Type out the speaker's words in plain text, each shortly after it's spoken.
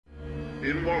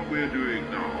In what we're doing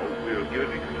now, we are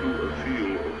getting into a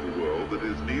feel of the world that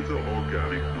is neither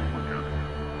organic nor mechanical.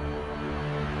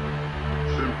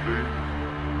 Simply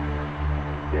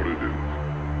what it is.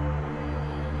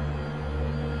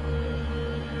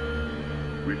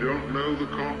 We don't know the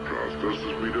contrast, just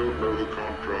as we don't know the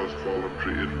contrast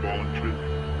voluntary, involuntary.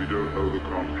 We don't know the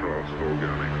contrast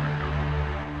organic, mechanical.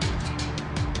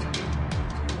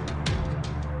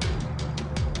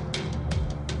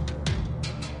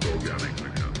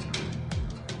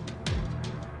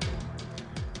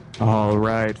 All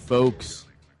right, folks,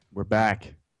 we're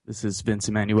back. This is Vince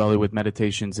Emanuele with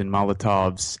Meditations in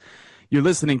Molotovs. You're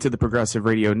listening to the Progressive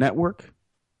Radio Network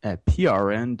at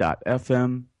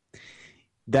prn.fm.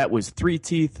 That was Three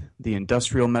Teeth, the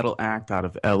Industrial Metal Act out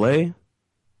of L.A.,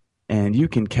 and you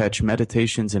can catch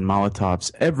Meditations in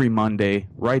Molotovs every Monday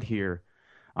right here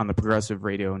on the Progressive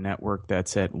Radio Network.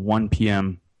 That's at 1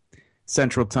 p.m.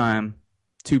 Central Time,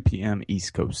 2 p.m.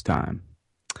 East Coast Time.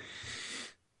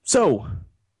 So,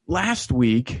 last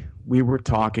week, we were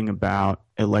talking about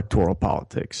electoral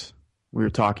politics. We were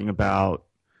talking about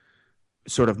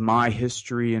sort of my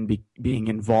history and being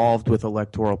involved with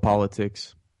electoral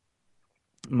politics,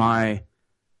 my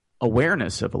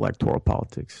awareness of electoral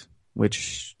politics,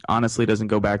 which honestly doesn't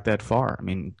go back that far. I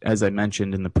mean, as I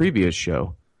mentioned in the previous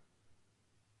show,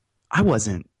 I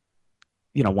wasn't,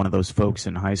 one of those folks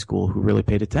in high school who really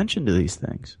paid attention to these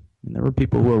things. And there were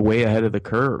people who were way ahead of the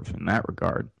curve in that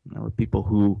regard. There were people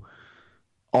who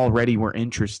already were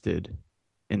interested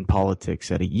in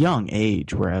politics at a young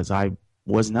age, whereas I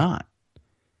was not.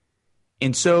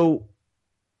 And so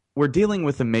we're dealing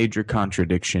with a major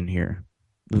contradiction here,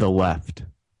 the left,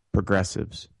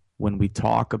 progressives, when we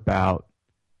talk about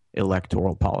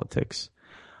electoral politics.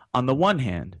 On the one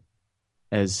hand,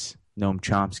 as Noam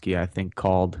Chomsky, I think,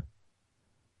 called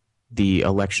the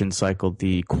election cycle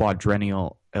the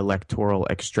quadrennial electoral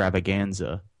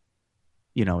extravaganza,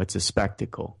 it's a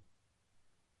spectacle.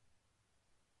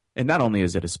 And not only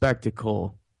is it a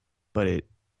spectacle, but it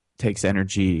takes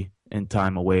energy and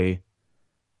time away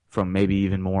from maybe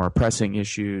even more pressing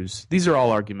issues. These are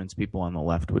all arguments people on the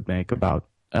left would make about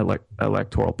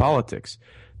electoral politics.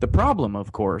 The problem,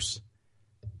 of course,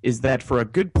 is that for a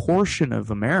good portion of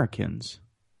Americans,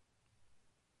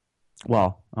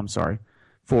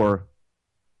 for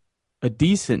a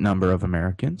decent number of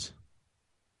Americans,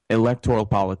 electoral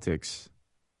politics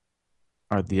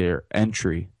are their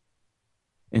entry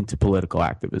into political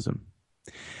activism.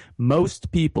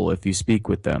 Most people, if you speak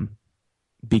with them,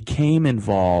 became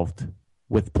involved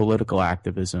with political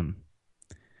activism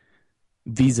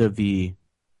vis-a-vis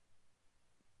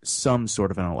some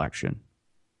sort of an election.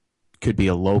 Could be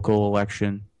a local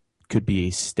election, could be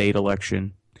a state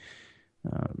election,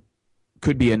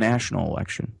 could be a national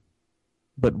election.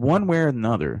 But one way or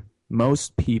another,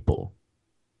 most people,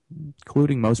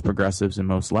 including most progressives and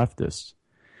most leftists,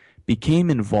 became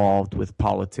involved with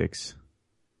politics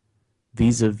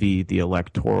vis-a-vis the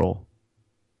electoral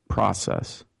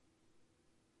process.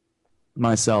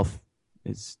 Myself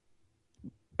is,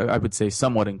 I would say,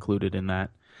 somewhat included in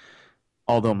that,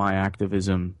 although my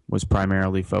activism was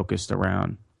primarily focused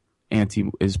around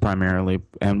was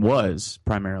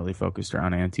primarily focused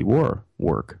around anti-war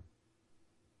work,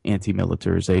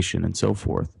 anti-militarization, and so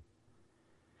forth.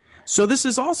 So this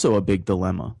is also a big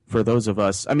dilemma for those of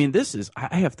us. I mean,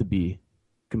 I have to be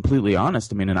completely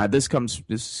honest. I mean, and this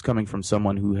is coming from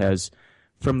someone who has,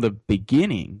 from the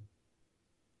beginning,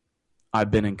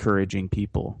 I've been encouraging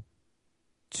people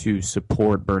to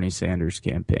support Bernie Sanders'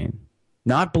 campaign.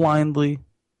 Not blindly,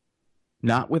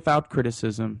 not without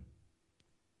criticism,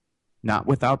 not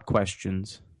without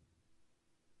questions,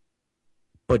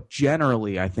 but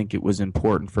generally I think it was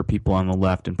important for people on the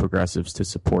left and progressives to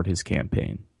support his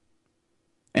campaign.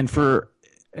 And for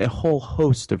a whole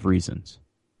host of reasons.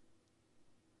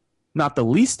 Not the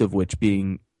least of which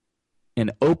being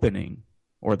an opening,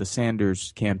 or the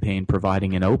Sanders campaign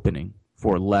providing an opening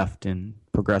for left and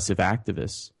progressive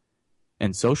activists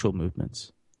and social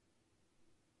movements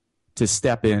to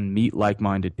step in, meet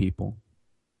like-minded people,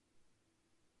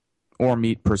 or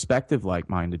meet prospective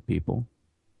like-minded people,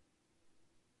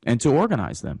 and to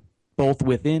organize them, both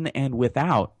within and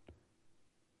without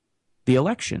the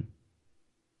election.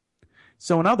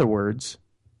 So in other words,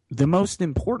 the most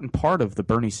important part of the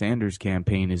Bernie Sanders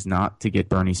campaign is not to get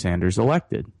Bernie Sanders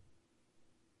elected.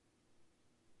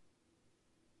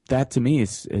 That to me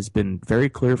has been very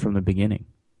clear from the beginning.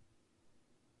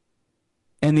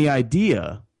 And the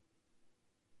idea,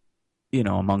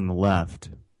 among the left,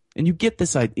 and you get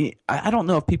this idea, I don't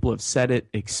know if people have said it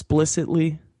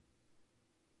explicitly,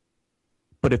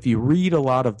 but if you read a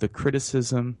lot of the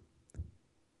criticism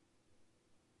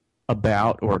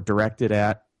about or directed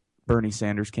at Bernie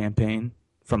Sanders' campaign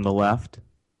from the left,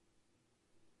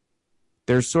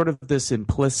 there's sort of this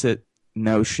implicit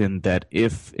notion that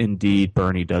if indeed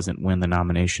Bernie doesn't win the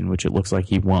nomination, which it looks like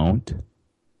he won't,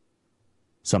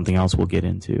 something else we'll get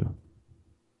into,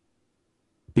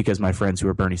 because my friends who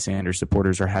are Bernie Sanders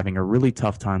supporters are having a really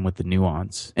tough time with the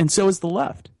nuance, and so is the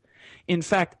left. In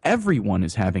fact, everyone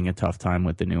is having a tough time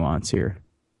with the nuance here.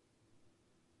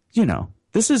 You know,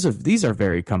 these are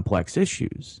very complex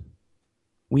issues.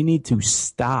 We need to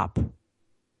stop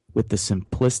with the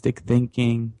simplistic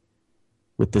thinking,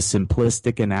 with the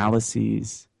simplistic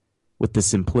analyses, with the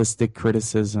simplistic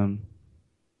criticism.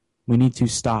 We need to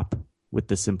stop with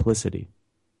the simplicity.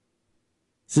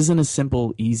 This isn't a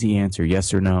simple, easy answer,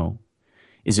 yes or no.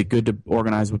 Is it good to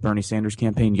organize with Bernie Sanders'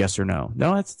 campaign, yes or no?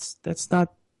 No, that's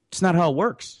not how it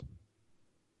works.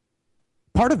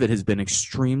 Part of it has been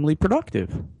extremely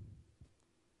productive.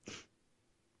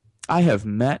 I have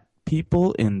met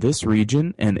people in this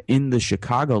region and in the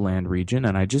Chicagoland region,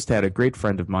 and I just had a great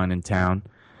friend of mine in town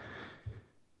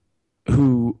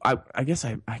who, I guess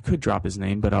I could drop his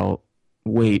name, but I'll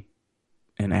wait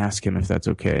and ask him if that's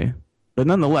okay. But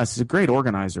nonetheless, he's a great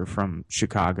organizer from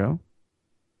Chicago,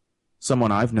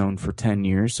 someone I've known for 10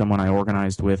 years, someone I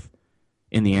organized with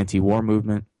in the anti-war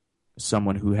movement,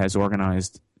 someone who has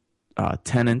organized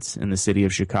tenants in the city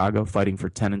of Chicago fighting for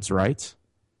tenants' rights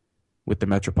with the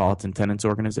Metropolitan Tenants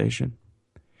Organization,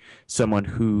 someone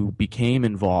who became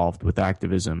involved with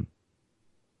activism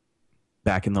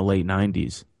back in the late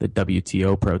 90s, the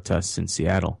WTO protests in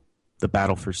Seattle, the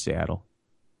battle for Seattle,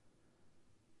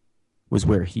 was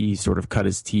where he sort of cut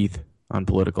his teeth on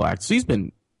political acts. So he's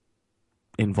been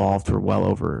involved for well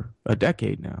over a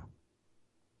decade now.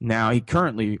 Now he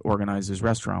currently organizes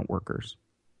restaurant workers.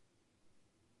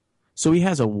 So he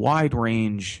has a wide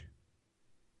range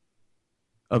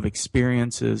of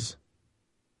experiences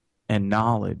and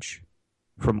knowledge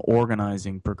from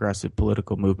organizing progressive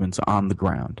political movements on the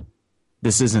ground.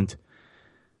 This is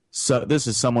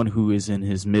someone who is in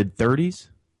his mid-30s.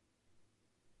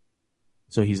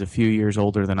 So he's a few years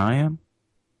older than I am.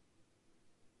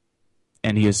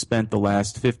 And he has spent the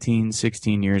last 15,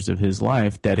 16 years of his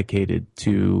life dedicated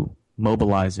to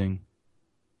mobilizing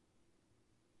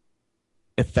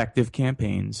effective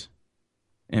campaigns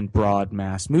and broad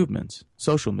mass movements,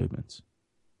 social movements,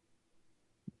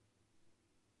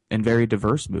 and very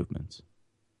diverse movements.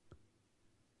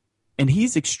 And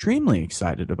he's extremely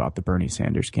excited about the Bernie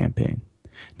Sanders campaign.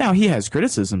 Now, he has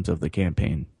criticisms of the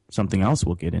campaign, something else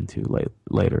we'll get into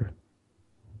later.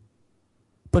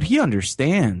 But he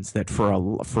understands that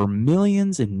for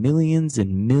millions and millions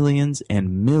and millions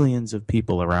and millions of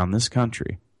people around this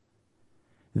country,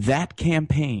 that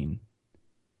campaign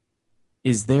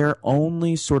is their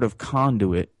only sort of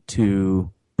conduit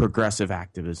to progressive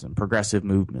activism, progressive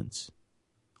movements,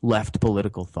 left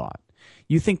political thought.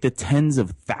 You think the tens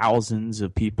of thousands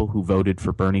of people who voted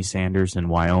for Bernie Sanders in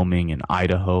Wyoming and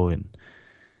Idaho and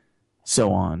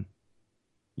so on,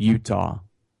 Utah,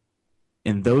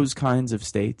 in those kinds of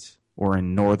states, or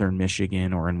in northern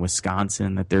Michigan or in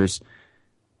Wisconsin, that there's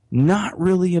not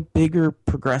really a bigger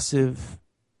progressive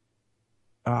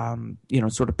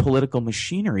sort of political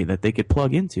machinery that they could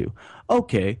plug into.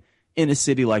 Okay, in a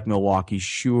city like Milwaukee,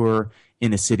 sure.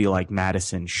 In a city like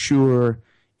Madison, sure.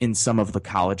 In some of the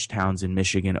college towns in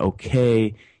Michigan,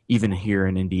 okay. Even here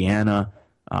in Indiana,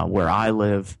 where I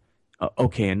live,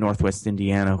 okay, in Northwest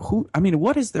Indiana.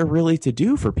 What is there really to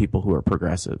do for people who are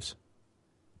progressives?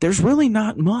 There's really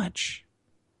not much.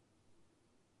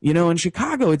 You know, in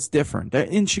Chicago, it's different.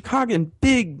 In Chicago, in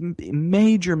big,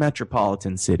 major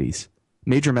metropolitan cities,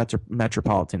 major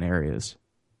metropolitan areas,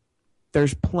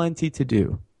 there's plenty to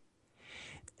do.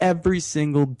 Every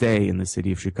single day in the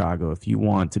city of Chicago, if you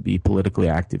want to be politically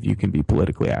active, you can be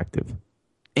politically active.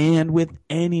 And with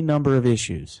any number of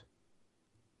issues.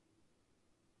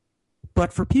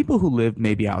 But for people who live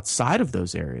maybe outside of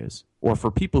those areas, or for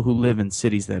people who live in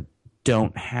cities that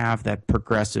don't have that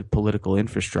progressive political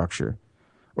infrastructure,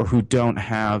 or who don't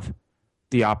have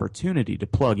the opportunity to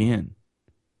plug in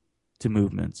to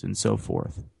movements and so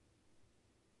forth,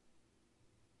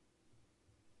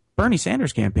 Bernie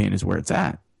Sanders' campaign is where it's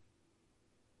at.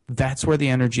 That's where the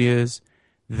energy is.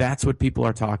 That's what people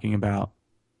are talking about.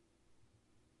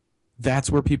 That's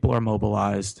where people are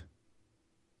mobilized.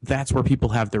 That's where people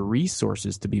have the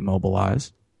resources to be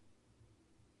mobilized.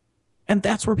 And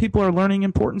that's where people are learning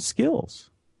important skills.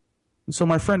 And so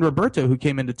my friend Roberto, who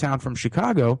came into town from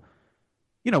Chicago,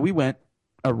 we went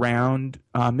around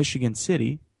Michigan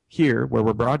City, here where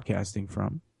we're broadcasting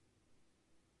from,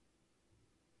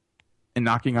 and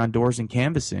knocking on doors and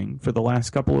canvassing for the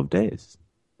last couple of days.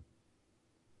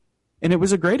 And it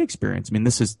was a great experience. I mean,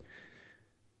 this is,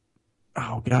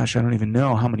 oh gosh, I don't even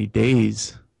know how many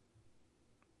days,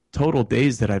 total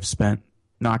days that I've spent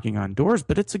knocking on doors,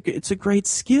 but it's a great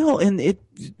skill. And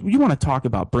you want to talk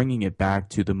about bringing it back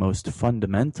to the most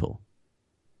fundamental,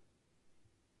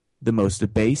 the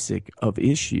most basic of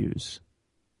issues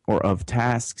or of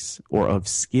tasks or of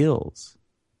skills.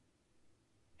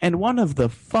 And one of the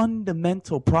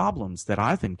fundamental problems that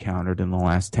I've encountered in the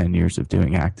last 10 years of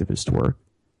doing activist work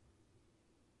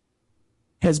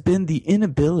has been the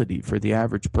inability for the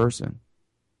average person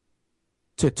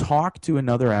to talk to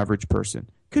another average person.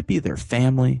 Could be their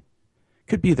family,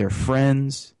 could be their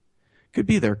friends, could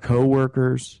be their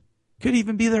coworkers, could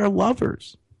even be their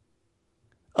lovers,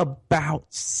 about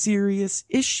serious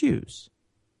issues.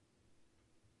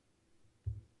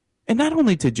 And not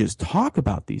only to just talk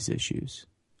about these issues,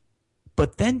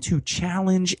 but then to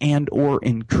challenge and or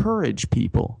encourage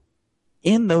people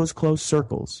in those close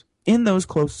circles, in those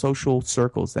close social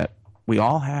circles that we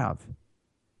all have,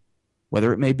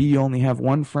 whether it may be you only have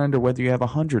one friend or whether you have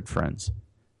 100 friends,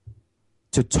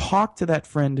 to talk to that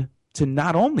friend, to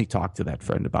not only talk to that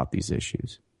friend about these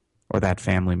issues, or that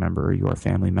family member or your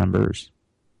family members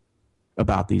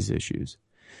about these issues,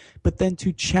 but then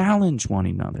to challenge one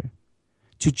another,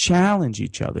 to challenge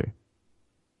each other,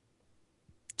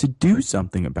 to do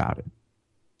something about it.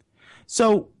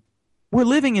 So we're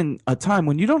living in a time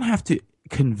when you don't have to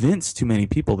convince too many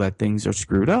people that things are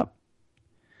screwed up.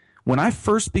 When I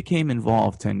first became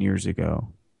involved 10 years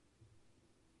ago,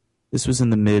 this was in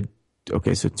the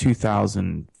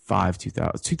 2005,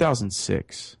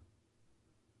 2006.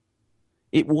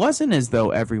 It wasn't as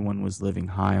though everyone was living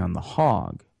high on the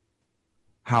hog.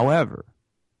 However,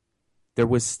 there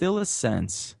was still a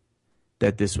sense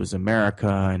that this was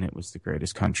America and it was the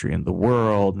greatest country in the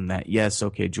world, and that, yes,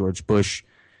 okay, George Bush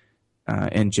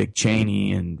and Dick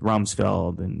Cheney and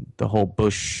Rumsfeld and the whole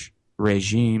Bush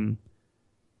regime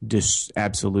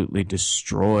absolutely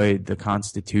destroyed the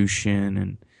Constitution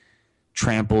and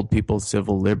trampled people's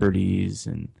civil liberties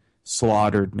and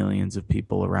slaughtered millions of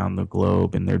people around the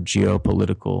globe in their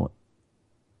geopolitical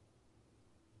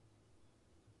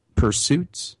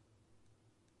pursuits.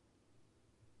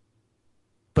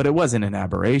 But it wasn't an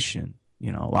aberration.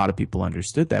 You know, a lot of people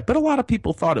understood that. But a lot of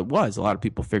people thought it was. A lot of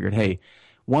people figured, hey,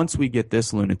 once we get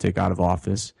this lunatic out of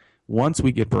office, once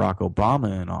we get Barack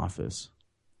Obama in office,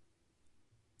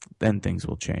 then things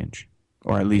will change.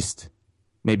 Or at least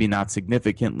maybe not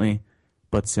significantly,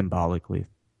 but symbolically,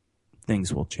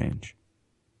 things will change.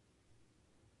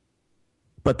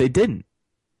 But they didn't.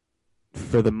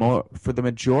 For the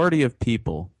majority of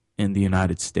people in the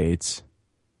United States,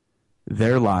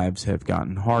 their lives have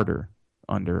gotten harder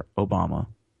under Obama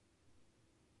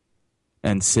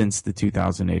and since the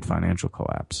 2008 financial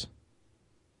collapse.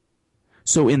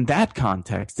 So in that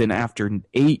context, and after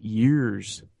 8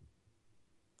 years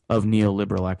of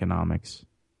neoliberal economics,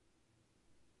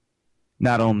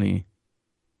 not only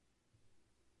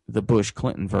the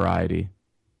Bush-Clinton variety,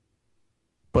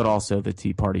 but also the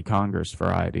Tea Party Congress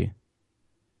variety,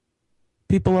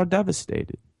 people are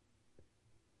devastated.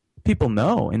 People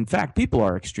know. In fact, people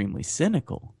are extremely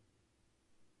cynical.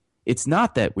 It's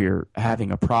not that we're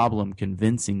having a problem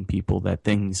convincing people that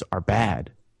things are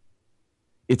bad.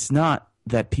 It's not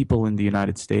that people in the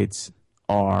United States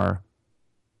are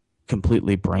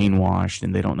completely brainwashed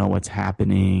and they don't know what's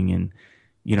happening and,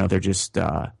 you know, they're just,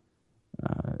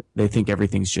 they think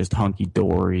everything's just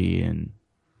hunky-dory and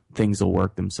things will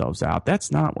work themselves out.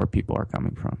 That's not where people are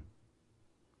coming from.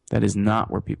 That is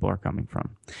not where people are coming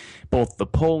from. Both the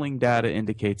polling data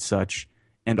indicates such,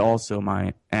 and also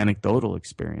my anecdotal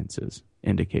experiences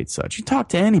indicate such. You talk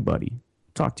to anybody.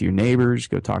 Talk to your neighbors.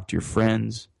 Go talk to your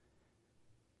friends.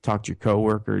 Talk to your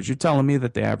coworkers. You're telling me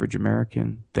that the average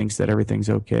American thinks that everything's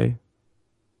okay?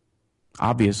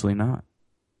 Obviously not.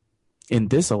 In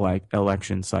this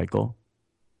election cycle,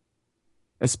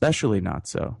 especially not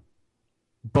so.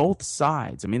 Both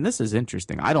sides. I mean, this is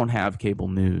interesting. I don't have cable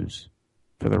news,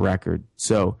 for the record,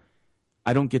 so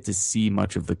I don't get to see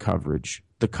much of the coverage.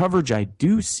 The coverage I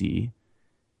do see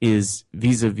is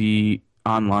vis-a-vis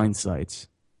online sites.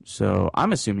 So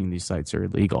I'm assuming these sites are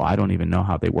illegal. I don't even know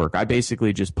how they work. I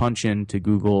basically just punch into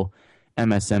Google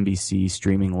MSNBC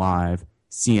streaming live,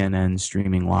 CNN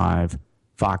streaming live,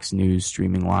 Fox News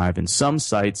streaming live, and some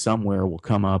site somewhere will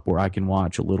come up where I can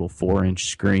watch a little 4-inch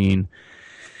screen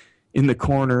in the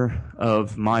corner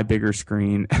of my bigger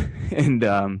screen,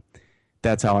 and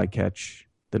that's how I catch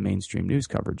the mainstream news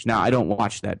coverage. Now, I don't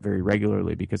watch that very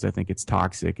regularly because I think it's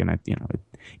toxic, and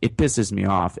it pisses me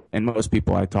off. And most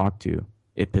people I talk to,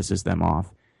 it pisses them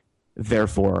off.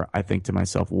 Therefore, I think to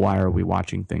myself, why are we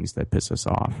watching things that piss us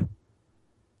off?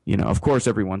 Of course,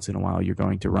 every once in a while you're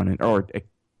going to run in, or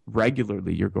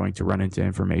regularly you're going to run into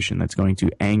information that's going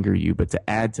to anger you. But to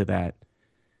add to that,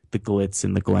 the glitz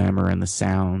and the glamour and the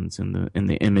sounds and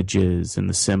the images and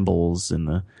the symbols and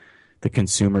the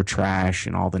consumer trash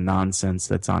and all the nonsense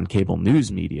that's on cable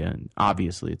news media. And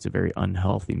obviously, it's a very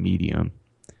unhealthy medium.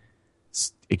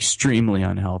 It's extremely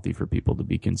unhealthy for people to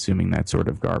be consuming that sort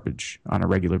of garbage on a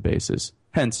regular basis.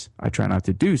 Hence, I try not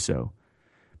to do so.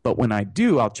 But when I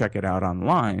do, I'll check it out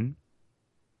online.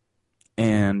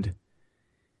 And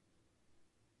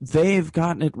they've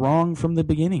gotten it wrong from the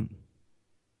beginning.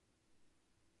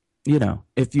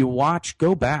 If you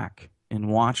go back and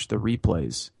watch the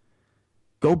replays.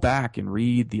 Go back and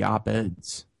read the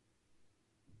op-eds.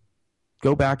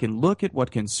 Go back and look at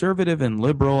what conservative and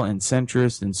liberal and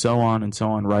centrist and so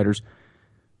on writers,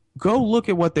 go look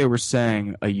at what they were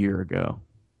saying a year ago.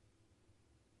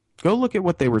 Go look at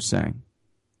what they were saying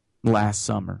last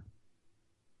summer.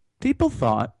 People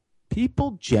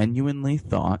genuinely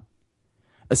thought,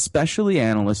 especially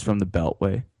analysts from the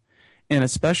Beltway, and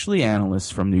especially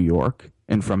analysts from New York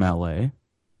and from LA,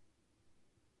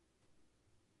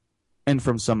 and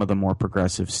from some of the more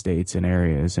progressive states and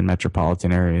areas and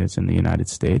metropolitan areas in the United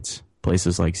States,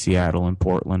 places like Seattle and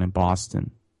Portland and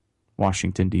Boston,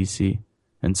 Washington, D.C.,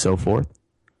 and so forth.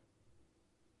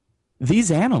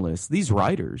 These analysts, these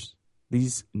writers,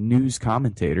 these news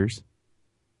commentators,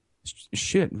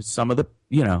 some of the,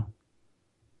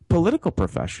 political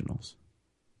professionals,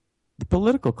 the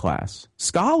political class,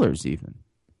 scholars even,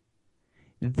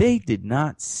 they did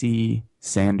not see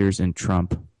Sanders and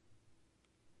Trump.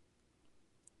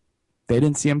 They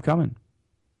didn't see them coming.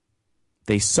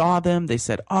 They saw them. They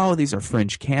said, "Oh, these are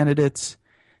fringe candidates.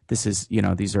 This is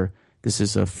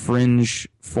a fringe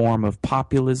form of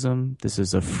populism. This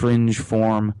is a fringe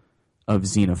form of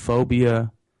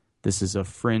xenophobia. This is a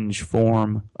fringe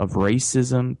form of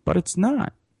racism." But it's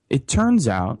not. It turns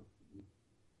out,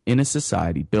 in a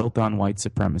society built on white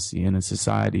supremacy, in a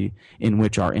society in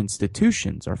which our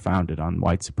institutions are founded on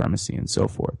white supremacy and so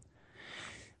forth,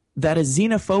 that a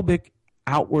xenophobic,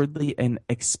 outwardly and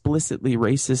explicitly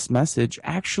racist message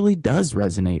actually does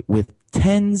resonate with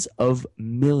tens of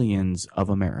millions of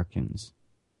Americans.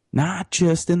 Not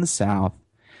just in the South,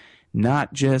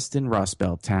 not just in Rust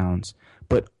Belt towns,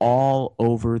 but all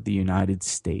over the United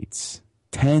States.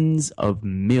 Tens of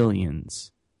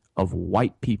millions of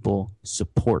white people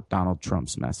support Donald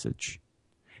Trump's message.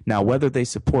 Now, whether they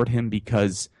support him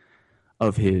because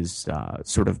of his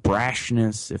sort of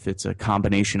brashness, if it's a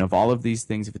combination of all of these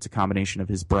things, if it's a combination of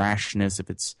his brashness, if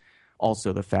it's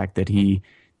also the fact that he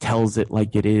tells it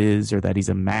like it is, or that he's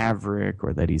a maverick,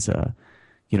 or that he's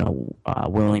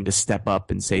willing to step up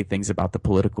and say things about the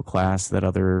political class that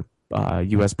other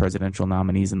U.S. presidential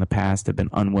nominees in the past have been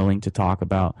unwilling to talk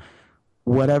about.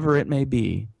 Whatever it may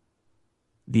be,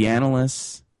 the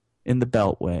analysts in the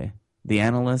Beltway, the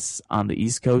analysts on the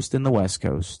East Coast and the West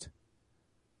Coast,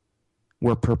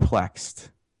 were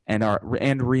perplexed and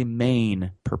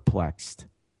remain perplexed.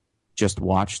 Just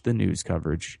watch the news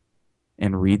coverage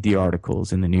and read the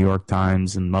articles in the New York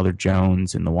Times and Mother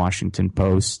Jones and the Washington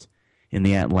Post, in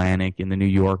the Atlantic, in the New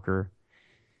Yorker,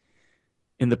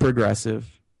 in the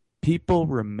Progressive. People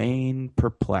remain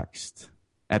perplexed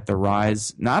at the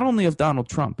rise not only of Donald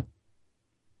Trump,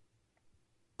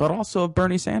 but also of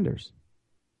Bernie Sanders.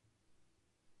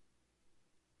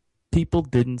 People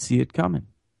didn't see it coming.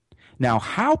 Now,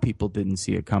 how people didn't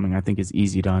see it coming, I think, is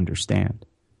easy to understand.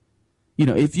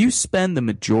 If you spend the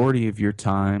majority of your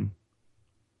time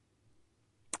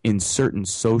in certain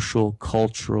social,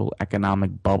 cultural,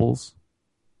 economic bubbles,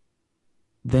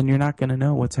 then you're not going to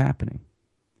know what's happening.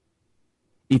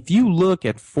 If you look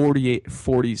at 40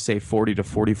 to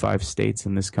 45 states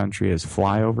in this country as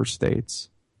flyover states,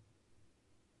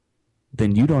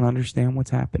 then you don't understand what's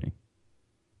happening.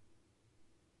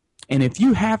 And if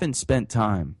you haven't spent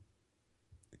time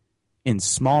in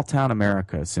small-town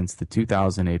America since the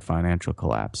 2008 financial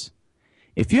collapse,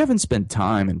 if you haven't spent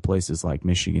time in places like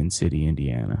Michigan City,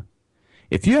 Indiana,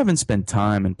 if you haven't spent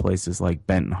time in places like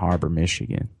Benton Harbor,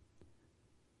 Michigan,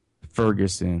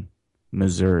 Ferguson,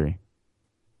 Missouri,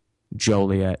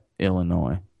 Joliet,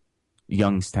 Illinois,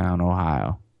 Youngstown,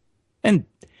 Ohio, and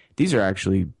these are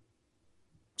actually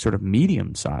sort of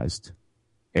medium-sized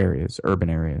areas, urban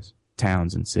areas,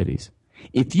 towns and cities.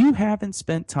 If you haven't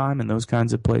spent time in those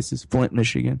kinds of places, Flint,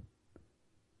 Michigan,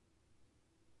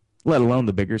 let alone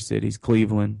the bigger cities,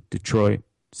 Cleveland, Detroit,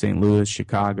 St. Louis,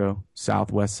 Chicago,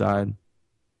 Southwest Side,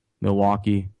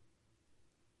 Milwaukee,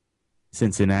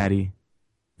 Cincinnati,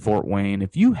 Fort Wayne,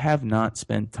 if you have not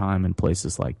spent time in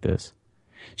places like this,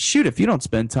 if you don't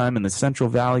spend time in the Central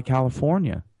Valley,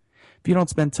 California, If you don't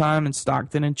spend time in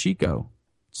Stockton and Chico,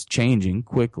 it's changing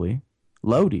quickly.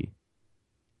 Lodi,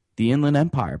 the Inland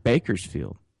Empire,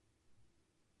 Bakersfield,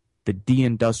 the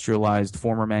deindustrialized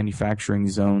former manufacturing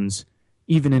zones,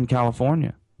 even in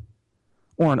California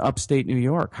or in upstate New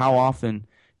York. How often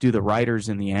do the writers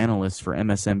and the analysts for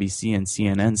MSNBC and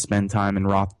CNN spend time in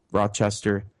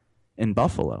Rochester and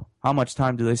Buffalo? How much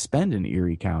time do they spend in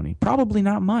Erie County? Probably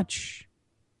not much.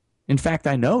 In fact,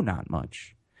 I know not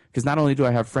much, because not only do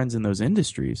I have friends in those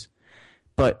industries,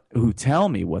 but who tell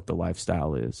me what the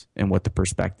lifestyle is and what the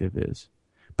perspective is.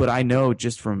 But I know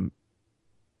just from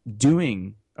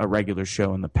doing a regular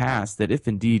show in the past that if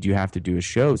indeed you have to do a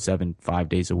show 5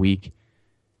 days a week,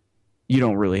 you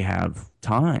don't really have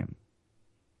time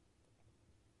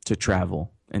to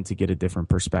travel and to get a different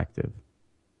perspective.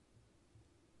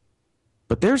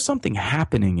 But there's something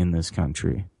happening in this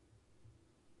country,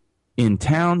 in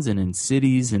towns and in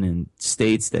cities and in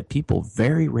states that people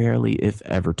very rarely, if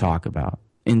ever, talk about.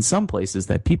 In some places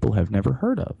that people have never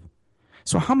heard of.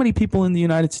 So how many people in the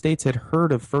United States had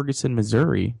heard of Ferguson,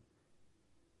 Missouri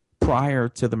prior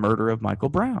to the murder of Michael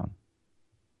Brown?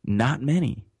 Not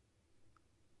many.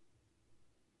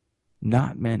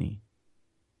 Not many.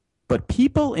 But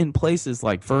people in places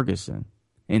like Ferguson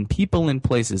and people in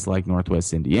places like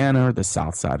Northwest Indiana or the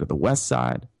south side or the west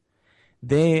side,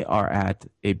 they are at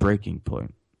a breaking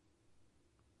point.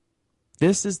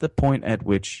 This is the point at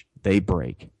which they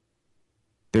break.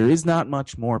 There is not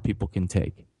much more people can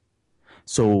take.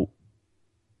 So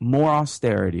more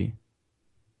austerity,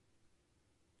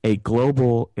 a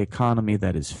global economy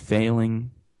that is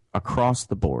failing across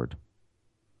the board.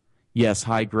 Yes,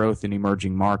 high growth in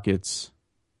emerging markets.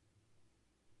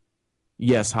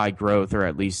 Yes, high growth, or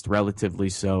at least relatively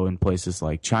so in places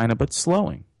like China, but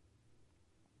slowing.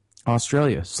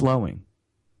 Australia, slowing.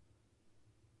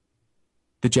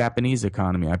 The Japanese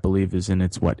economy, I believe, is in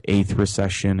its, 8th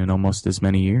recession in almost as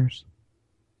many years.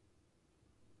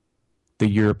 The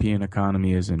European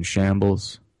economy is in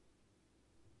shambles.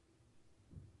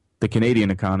 The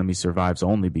Canadian economy survives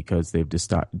only because they have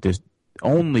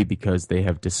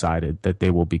decided that they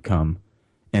will become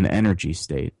an energy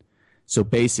state. So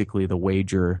basically, the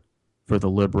wager for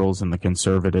the Liberals and the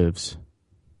Conservatives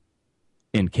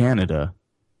in Canada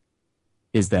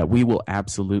is that we will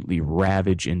absolutely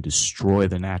ravage and destroy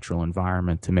the natural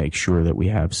environment to make sure that we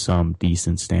have some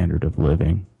decent standard of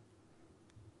living.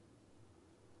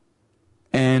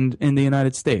 And in the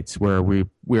United States, where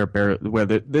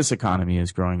this economy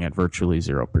is growing at virtually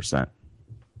 0%,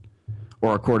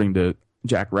 or according to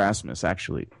Jack Rasmus,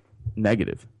 actually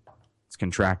negative. It's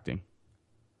contracting.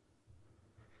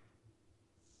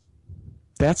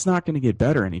 That's not going to get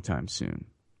better anytime soon.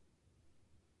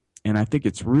 And I think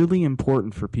it's really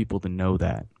important for people to know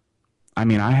that. I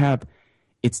mean,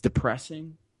 it's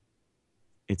depressing.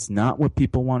 It's not what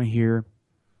people want to hear.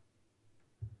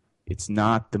 It's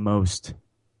not the most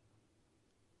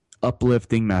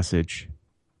uplifting message.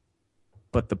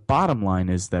 But the bottom line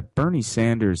is that Bernie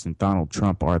Sanders and Donald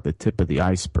Trump are the tip of the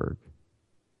iceberg.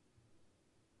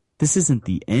 This isn't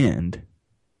the end.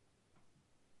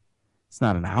 It's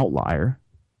not an outlier.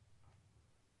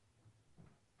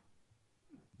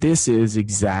 This is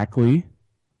exactly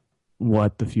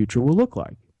what the future will look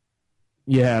like.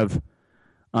 You have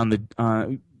on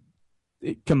the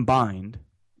combined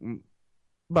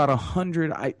about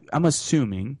 100. I'm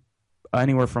assuming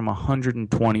anywhere from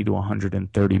 120 to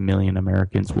 130 million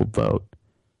Americans will vote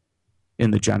in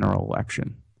the general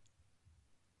election.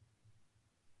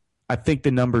 I think the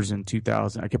numbers in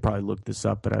 2000. I could probably look this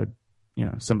up, but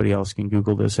somebody else can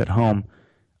Google this at home.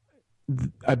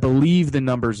 I believe the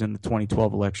numbers in the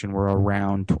 2012 election were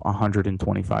around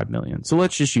 125 million. So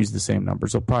let's just use the same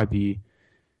numbers. It'll probably be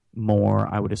more,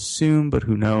 I would assume, but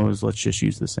who knows? Let's just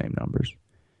use the same numbers.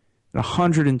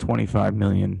 125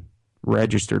 million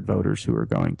registered voters who are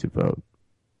going to vote.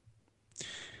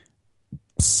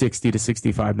 60 to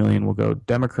 65 million will go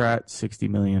Democrat. 60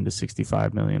 million to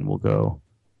 65 million will go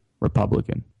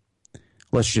Republican.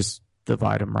 Let's just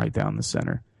divide them right down the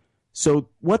center. So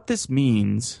what this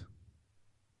means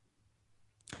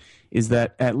is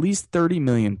that at least 30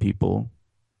 million people,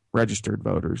 registered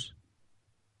voters,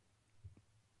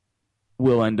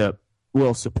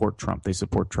 will support Trump. They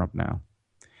support Trump now.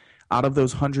 Out of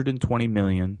those 120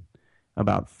 million,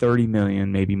 about 30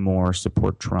 million, maybe more,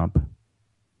 support Trump.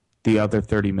 The other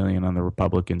 30 million on the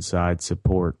Republican side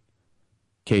support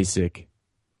Kasich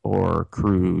or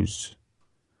Cruz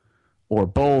or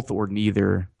both or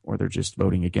neither, or they're just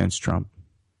voting against Trump.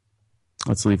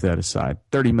 Let's leave that aside.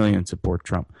 30 million support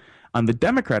Trump. On the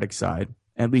Democratic side,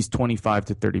 at least 25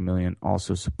 to 30 million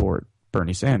also support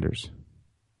Bernie Sanders.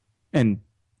 And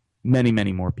Many,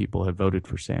 many more people have voted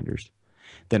for Sanders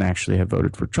than actually have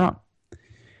voted for Trump.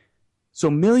 So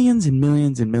millions and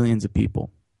millions and millions of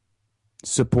people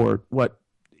support what,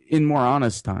 in more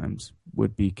honest times,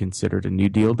 would be considered a New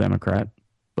Deal Democrat,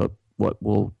 but what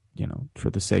will, for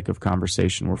the sake of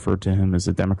conversation, refer to him as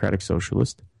a democratic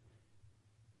socialist,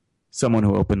 someone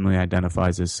who openly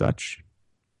identifies as such.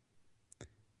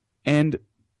 And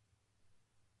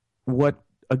what,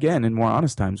 again, in more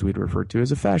honest times, we'd refer to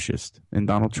as a fascist in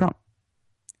Donald Trump.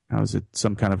 Now, is it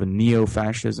some kind of a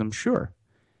neo-fascism? Sure.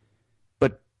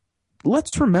 But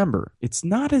let's remember, it's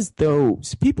not as though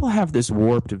people have this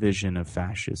warped vision of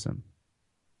fascism.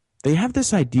 They have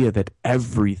this idea that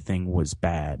everything was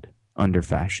bad under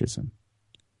fascism.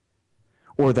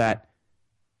 Or that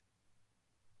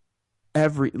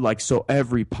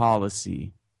every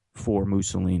policy for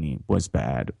Mussolini was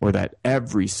bad, or that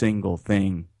every single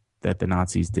thing that the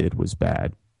Nazis did was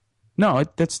bad. No,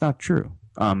 that's not true.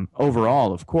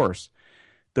 Overall, of course,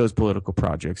 those political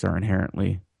projects are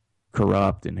inherently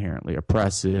corrupt, inherently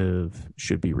oppressive,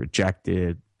 should be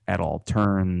rejected at all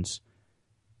turns.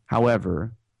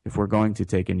 However, if we're going to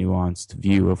take a nuanced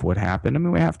view of what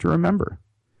happened, we have to remember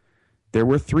there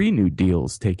were 3 New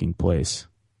Deals taking place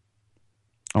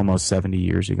almost 70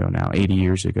 years ago now, 80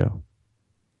 years ago.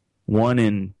 One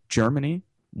in Germany,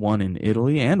 one in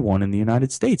Italy, and one in the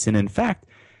United States. And in fact,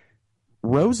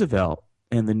 Roosevelt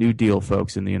and the New Deal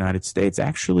folks in the United States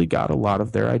actually got a lot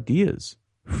of their ideas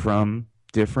from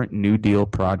different New Deal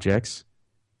projects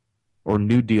or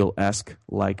New Deal-esque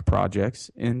like projects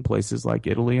in places like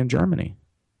Italy and Germany.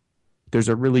 There's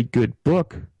a really good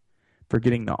book,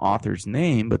 forgetting the author's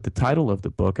name, but the title of the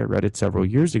book, I read it several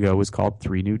years ago, was called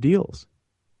 3 New Deals.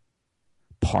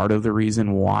 Part of the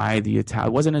reason why it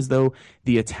wasn't as though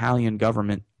the Italian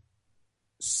government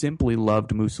simply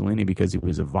loved Mussolini because he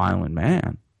was a violent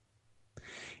man.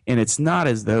 And it's not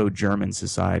as though German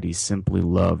society simply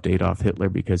loved Adolf Hitler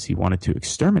because he wanted to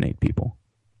exterminate people.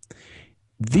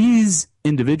 These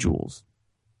individuals,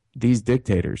 these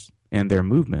dictators and their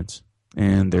movements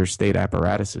and their state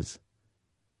apparatuses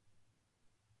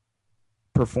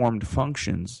performed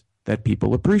functions that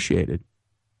people appreciated.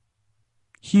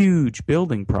 Huge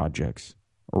building projects,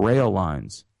 rail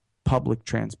lines, public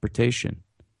transportation,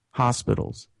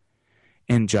 hospitals,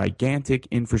 and gigantic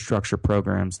infrastructure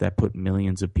programs that put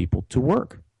millions of people to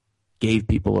work, gave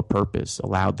people a purpose,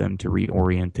 allowed them to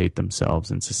reorientate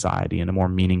themselves in society in a more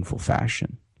meaningful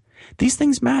fashion. These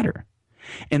things matter.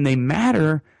 And they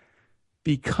matter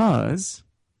because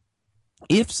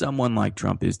if someone like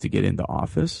Trump is to get into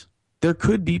office, there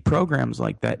could be programs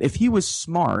like that. If he was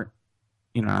smart,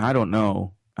 I don't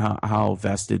know how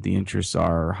vested the interests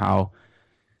are or how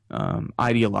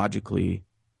ideologically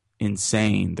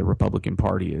insane the Republican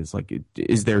Party is. Like,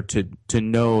 is there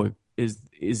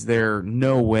is there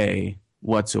no way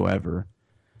whatsoever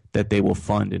that they will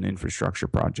fund an infrastructure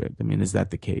project? Is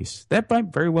that the case? That might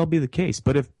very well be the case.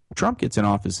 But if Trump gets in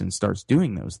office and starts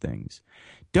doing those things,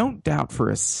 don't doubt for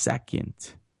a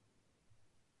second,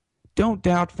 don't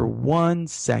doubt for 1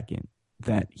 second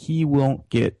that he won't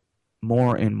get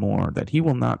more and more, that he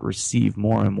will not receive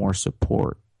more and more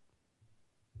support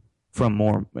from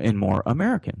more and more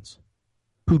Americans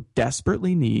who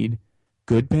desperately need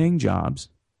good-paying jobs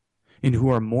and who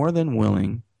are more than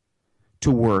willing to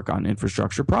work on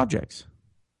infrastructure projects.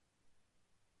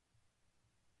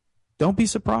 Don't be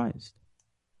surprised.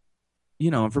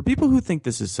 And for people who think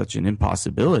this is such an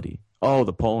impossibility,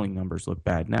 the polling numbers look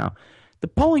bad now. The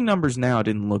polling numbers now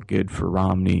didn't look good for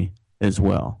Romney as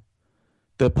well.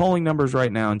 The polling numbers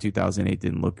right now in 2008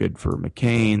 didn't look good for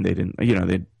McCain. They didn't,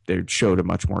 they showed a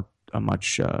much more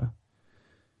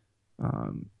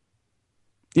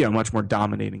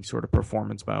dominating sort of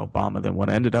performance by Obama than what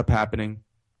ended up happening.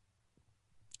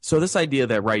 So this idea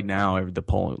that right now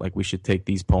we should take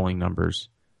these polling numbers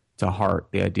to heart,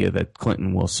 the idea that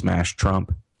Clinton will smash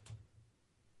Trump,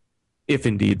 if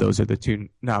indeed those are the 2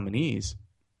 nominees,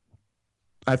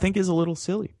 I think is a little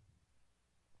silly.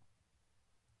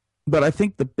 But I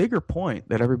think the bigger point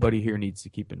that everybody here needs to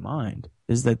keep in mind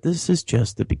is that this is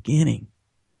just the beginning.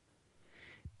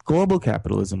 Global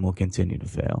capitalism will continue to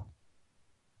fail.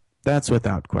 That's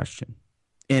without question.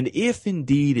 And if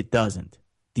indeed it doesn't,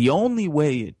 the only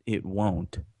way it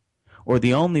won't, or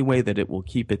the only way that it will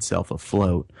keep itself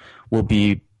afloat, will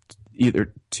be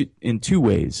either in 2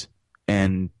 ways,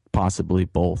 and possibly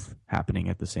both happening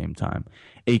at the same time.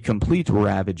 A complete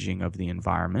ravaging of the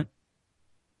environment,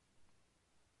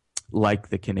 like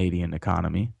the Canadian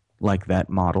economy, like that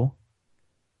model,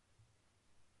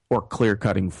 or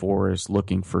clear-cutting forests,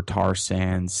 looking for tar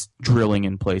sands, drilling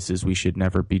in places we should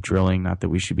never be drilling, not that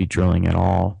we should be drilling at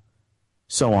all,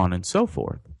 so on and so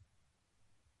forth.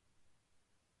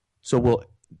 So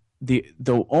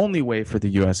the only way for the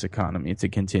U.S. economy to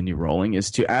continue rolling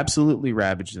is to absolutely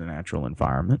ravage the natural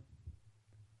environment,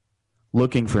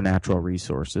 looking for natural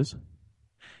resources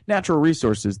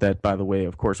that, by the way,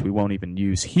 of course, we won't even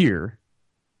use here,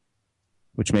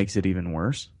 which makes it even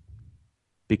worse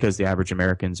because the average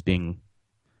American's being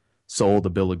sold a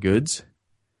bill of goods.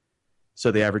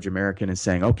 So the average American is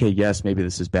saying, okay, yes, maybe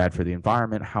this is bad for the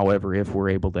environment. However, if we're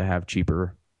able to have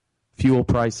cheaper fuel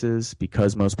prices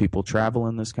because most people travel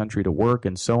in this country to work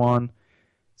and so on,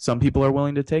 some people are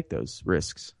willing to take those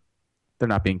risks. They're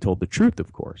not being told the truth,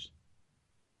 of course.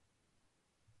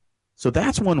 So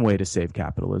that's one way to save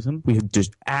capitalism. We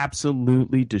just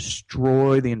absolutely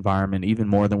destroy the environment even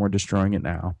more than we're destroying it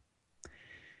now.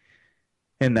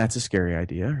 And that's a scary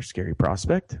idea or scary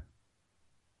prospect.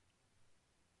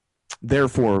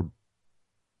 Therefore,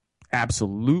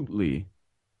 absolutely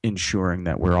ensuring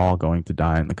that we're all going to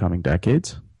die in the coming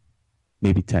decades,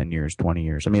 maybe 10 years, 20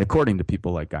 years. I mean, according to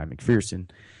people like Guy McPherson,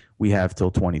 we have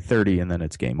till 2030 and then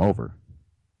it's game over.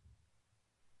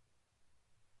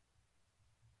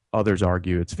 Others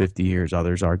argue it's 50 years.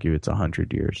 Others argue it's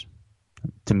 100 years.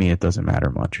 To me, it doesn't matter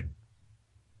much.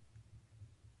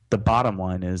 The bottom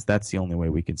line is that's the only way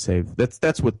we can save.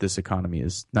 That's what this economy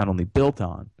is not only built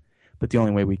on, but the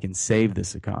only way we can save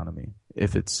this economy.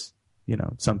 If it's,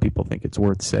 some people think it's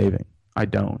worth saving. I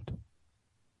don't.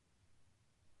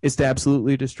 Is to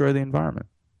absolutely destroy the environment.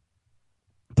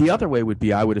 The other way would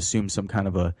be, I would assume, some kind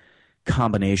of a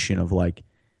combination of like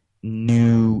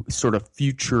new sort of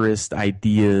futurist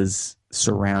ideas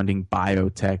surrounding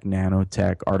biotech,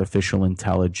 nanotech, artificial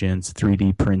intelligence,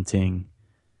 3D printing,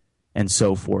 and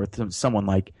so forth. Someone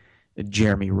like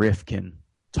Jeremy Rifkin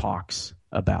talks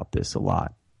about this a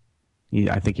lot.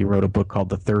 I think he wrote a book called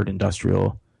The Third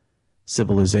Industrial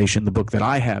Civilization. The book that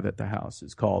I have at the house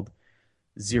is called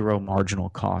Zero Marginal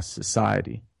Cost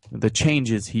Society. The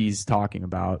changes he's talking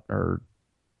about are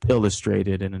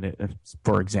illustrated in,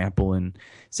 for example, in,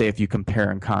 say, if you compare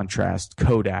and contrast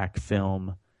Kodak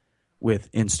film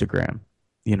with Instagram.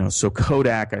 So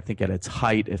Kodak, I think at its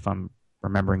height, if I'm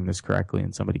remembering this correctly,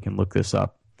 and somebody can look this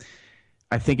up,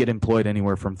 I think it employed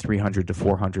anywhere from 300 to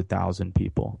 400,000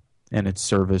 people, and it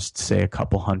serviced, say, a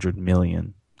couple 100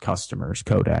 million customers,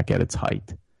 Kodak, at its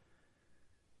height,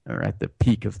 or at the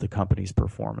peak of the company's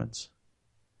performance.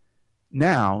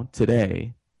 Now,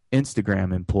 today,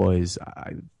 Instagram employs,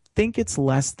 I think it's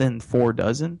less than 4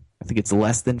 dozen. I think it's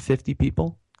less than 50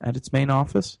 people at its main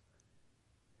office.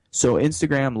 So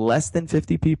Instagram, less than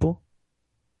 50 people,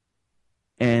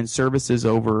 and services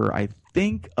over, I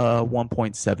think,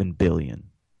 1.7 billion.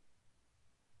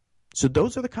 So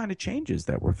those are the kind of changes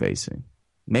that we're facing,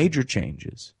 major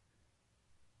changes.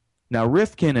 Now,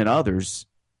 Rifkin and others,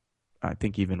 I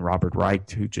think even Robert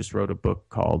Reich, who just wrote a book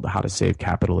called How to Save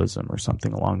Capitalism or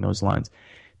something along those lines.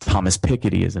 Thomas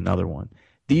Piketty is another one.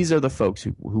 These are the folks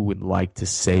who would like to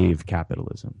save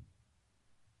capitalism.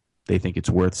 They think it's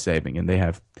worth saving, and they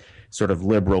have sort of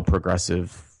liberal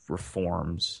progressive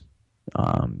reforms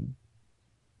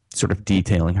sort of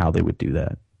detailing how they would do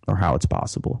that or how it's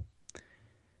possible.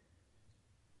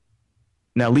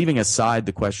 Now, leaving aside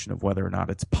the question of whether or not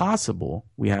it's possible,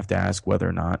 we have to ask whether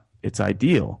or not it's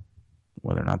ideal,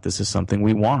 whether or not this is something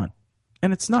we want.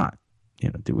 And it's not.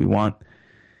 Do we want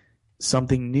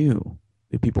something new?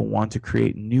 Do people want to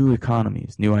create new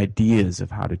economies, new ideas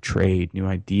of how to trade, new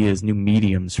ideas, new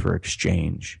mediums for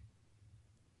exchange?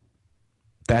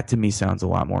 That to me sounds a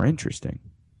lot more interesting.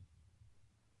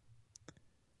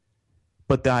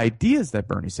 But the ideas that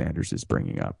Bernie Sanders is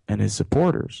bringing up and his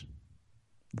supporters,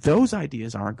 those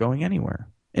ideas aren't going anywhere.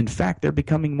 In fact, they're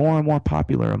becoming more and more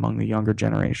popular among the younger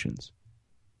generations.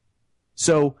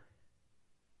 So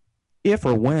if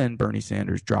or when Bernie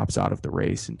Sanders drops out of the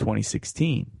race in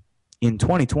 2016, in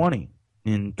 2020,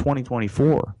 in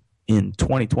 2024, in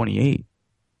 2028,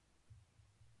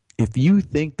 if you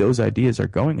think those ideas are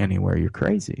going anywhere, you're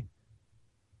crazy.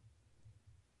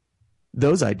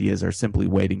 Those ideas are simply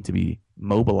waiting to be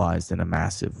mobilized in a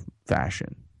massive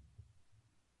fashion.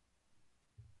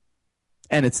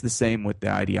 And it's the same with the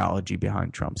ideology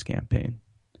behind Trump's campaign.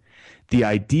 The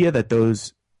idea that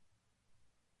those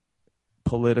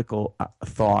political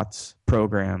thoughts,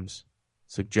 programs,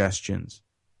 suggestions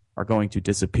are going to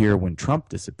disappear when Trump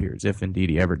disappears, if indeed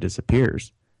he ever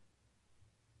disappears,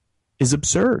 is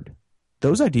absurd.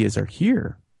 Those ideas are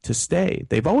here to stay.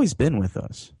 They've always been with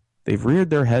us. They've reared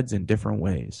their heads in different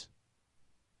ways.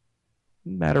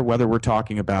 No matter whether we're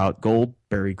talking about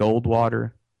Barry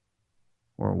Goldwater,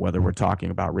 or whether we're talking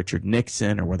about Richard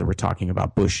Nixon, or whether we're talking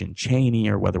about Bush and Cheney,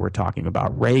 or whether we're talking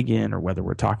about Reagan, or whether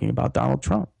we're talking about Donald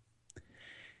Trump.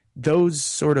 Those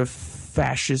sort of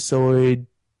fascistoid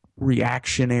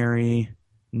reactionary,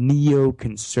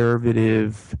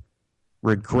 neoconservative,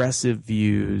 regressive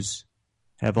views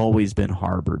have always been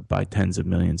harbored by tens of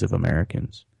millions of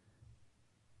Americans.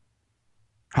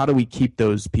 How do we keep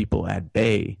those people at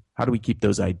bay? How do we keep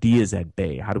those ideas at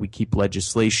bay? How do we keep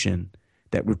legislation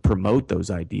that would promote those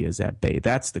ideas at bay?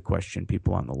 That's the question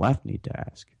people on the left need to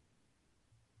ask.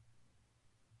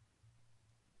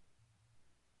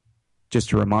 Just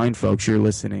to remind folks, you're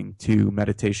listening to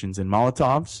Meditations and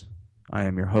Molotovs. I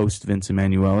am your host, Vince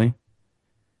Emanuele.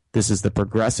 This is the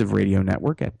Progressive Radio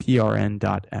Network at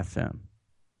prn.fm.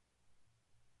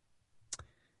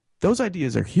 Those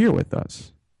ideas are here with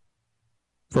us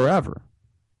forever.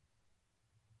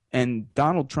 And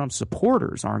Donald Trump's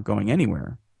supporters aren't going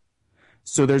anywhere.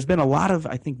 So there's been a lot of,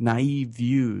 I think, naive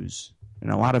views and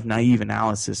a lot of naive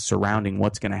analysis surrounding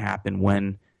what's going to happen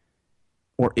when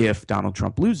or if Donald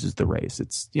Trump loses the race.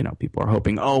 It's, people are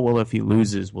hoping, oh, well, if he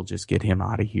loses, we'll just get him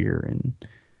out of here and,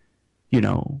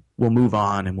 we'll move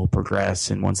on and we'll progress.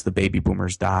 And once the baby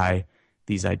boomers die,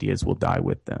 these ideas will die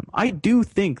with them. I do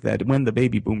think that when the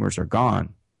baby boomers are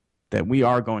gone, that we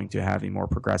are going to have a more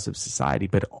progressive society,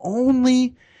 but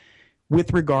only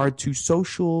with regard to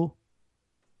social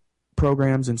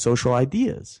programs and social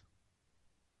ideas.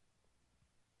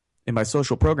 And by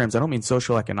social programs, I don't mean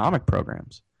social economic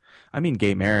programs. I mean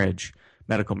gay marriage,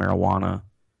 medical marijuana,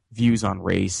 views on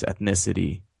race,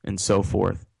 ethnicity, and so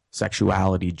forth,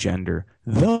 sexuality, gender.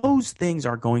 Those things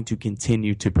are going to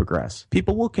continue to progress.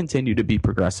 People will continue to be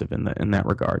progressive in that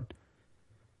regard.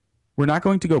 We're not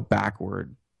going to go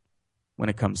backward when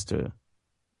it comes to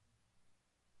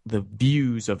the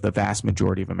views of the vast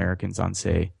majority of Americans on,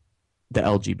 say, the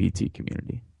LGBT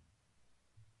community.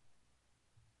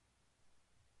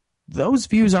 Those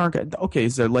views aren't good. Okay,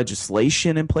 is there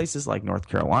legislation in places like North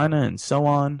Carolina and so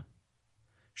on?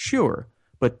 Sure.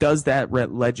 But does that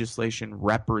legislation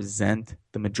represent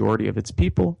the majority of its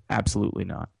people? Absolutely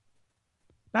not.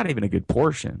 Not even a good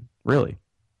portion, really.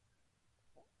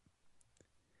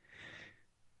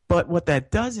 But what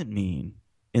that doesn't mean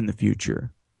in the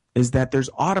future is that there's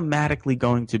automatically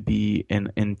going to be an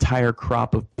entire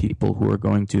crop of people who are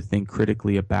going to think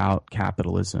critically about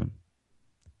capitalism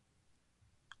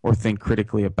or think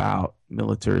critically about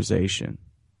militarization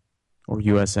or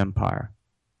U.S. empire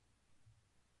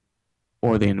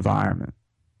or the environment.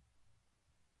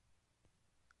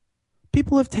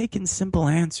 People have taken simple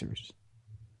answers.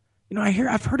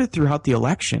 I've heard it throughout the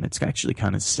election. It's actually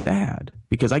kind of sad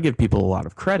because I give people a lot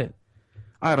of credit.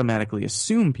 I automatically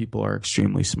assume people are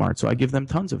extremely smart, so I give them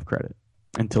tons of credit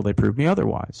until they prove me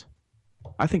otherwise.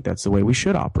 I think that's the way we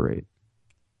should operate.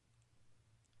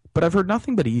 But I've heard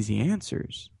nothing but easy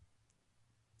answers.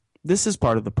 This is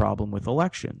part of the problem with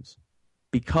elections.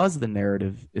 Because the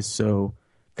narrative is so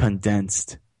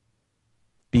condensed,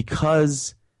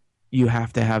 because you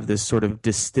have to have this sort of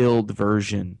distilled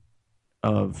version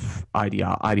of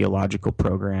ideological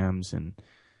programs and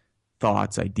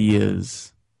thoughts,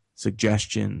 ideas,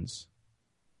 suggestions.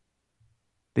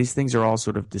 These things are all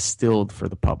sort of distilled for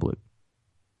the public.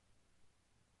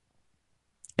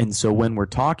 And so when we're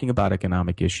talking about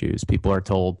economic issues, people are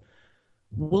told,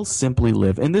 we'll simply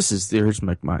live. And here's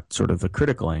my sort of a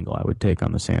critical angle I would take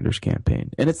on the Sanders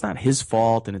campaign. And it's not his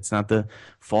fault, and it's not the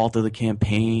fault of the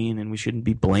campaign, and we shouldn't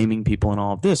be blaming people in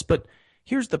all of this. But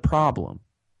here's the problem.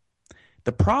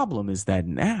 The problem is that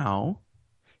now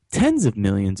tens of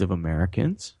millions of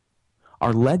Americans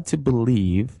are led to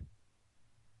believe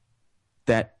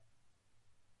that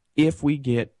if we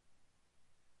get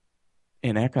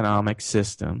an economic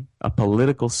system, a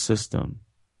political system,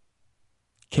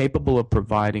 capable of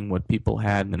providing what people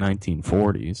had in the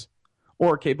 1940s,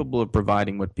 or capable of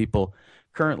providing what people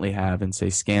currently have in,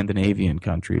 say, Scandinavian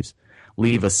countries,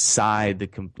 leave aside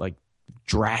the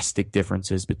drastic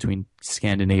differences between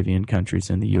Scandinavian countries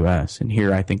and the U.S. And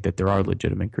here I think that there are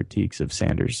legitimate critiques of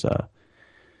Sanders'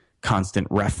 constant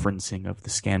referencing of the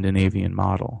Scandinavian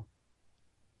model.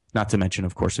 Not to mention,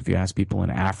 of course, if you ask people in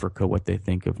Africa what they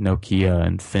think of Nokia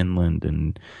and Finland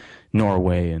and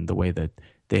Norway and the way that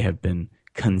they have been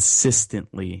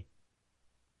consistently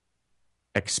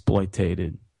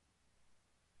exploited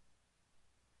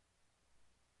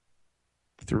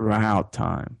throughout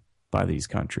time by these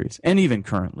countries, and even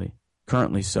currently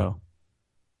so.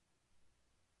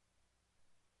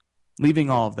 Leaving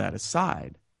all of that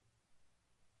aside,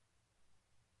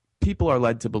 people are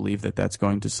led to believe that that's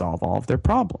going to solve all of their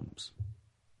problems.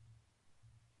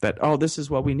 That, this is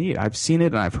what we need. I've seen it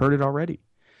and I've heard it already.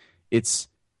 It's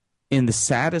in the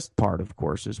saddest part, of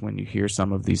course, is when you hear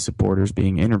some of these supporters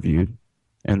being interviewed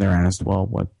and they're asked, well,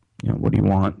 what do you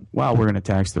want? Well, we're going to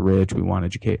tax the rich. We want to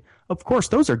educate. Of course,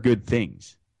 those are good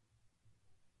things.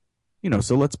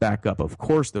 So let's back up. Of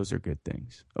course, those are good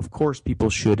things. Of course, people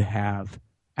should have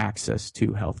access to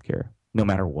healthcare, no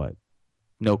matter what.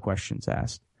 No questions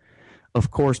asked. Of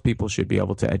course, people should be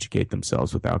able to educate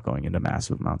themselves without going into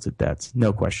massive amounts of debts.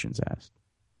 No questions asked.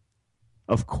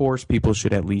 Of course, people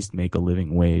should at least make a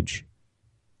living wage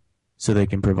so they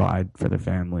can provide for their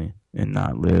family and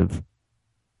not live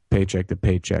paycheck to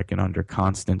paycheck and under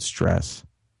constant stress,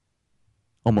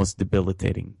 almost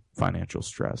debilitating financial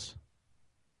stress.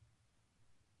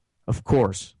 Of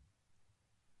course.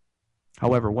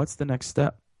 However, what's the next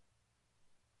step?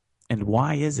 And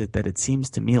why is it that it seems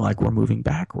to me like we're moving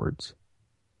backwards?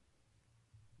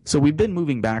 So we've been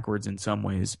moving backwards in some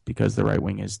ways because the right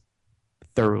wing has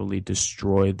thoroughly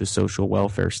destroyed the social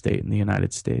welfare state in the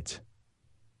United States,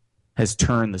 has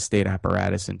turned the state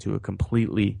apparatus into a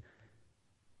completely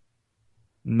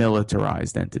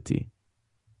militarized entity,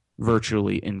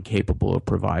 virtually incapable of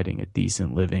providing a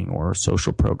decent living or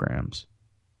social programs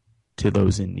to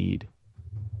those in need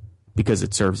because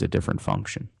it serves a different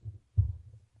function,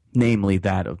 namely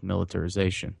that of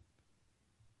militarization.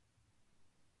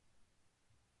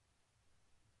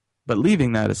 But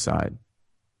leaving that aside,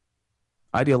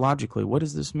 ideologically, what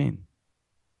does this mean?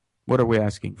 What are we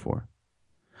asking for?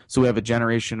 So we have a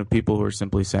generation of people who are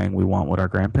simply saying we want what our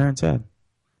grandparents had.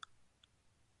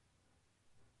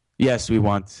 Yes, we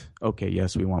want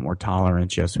more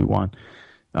tolerance. Yes, we want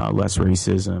less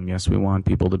racism. Yes, we want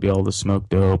people to be able to smoke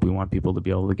dope. We want people to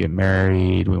be able to get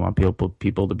married. We want people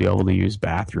to be able to use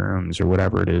bathrooms or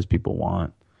whatever it is people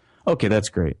want. Okay, that's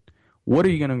great. What are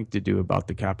you going to do about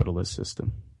the capitalist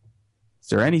system? Is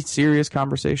there any serious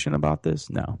conversation about this?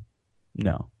 No.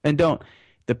 And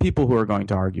the people who are going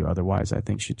to argue otherwise, I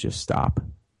think, should just stop.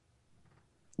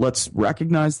 Let's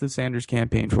recognize the Sanders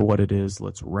campaign for what it is.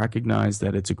 Let's recognize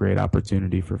that it's a great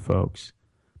opportunity for folks.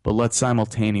 But let's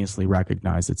simultaneously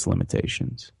recognize its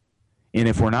limitations. And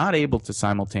if we're not able to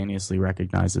simultaneously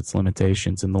recognize its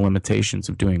limitations and the limitations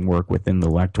of doing work within the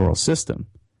electoral system,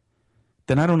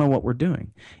 then I don't know what we're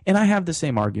doing. And I have the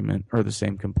same argument or the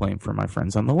same complaint from my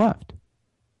friends on the left,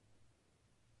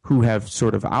 who have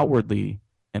sort of outwardly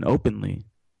and openly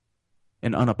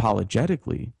and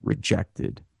unapologetically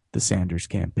rejected the Sanders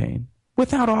campaign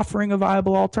without offering a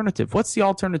viable alternative. What's the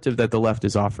alternative that the left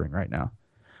is offering right now?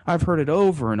 I've heard it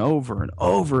over and over and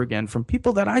over again from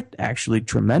people that I actually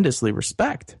tremendously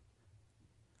respect.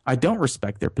 I don't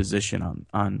respect their position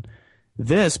on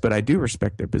this, but I do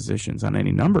respect their positions on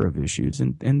any number of issues,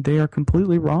 and they are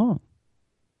completely wrong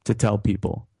to tell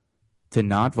people to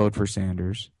not vote for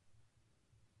Sanders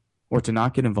or to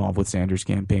not get involved with Sanders'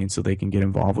 campaign so they can get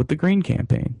involved with the Green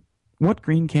campaign. What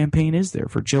Green campaign is there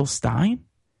for Jill Stein?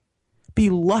 Be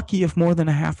lucky if more than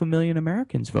 500,000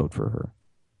 Americans vote for her.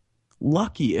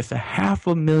 Lucky if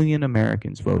 500,000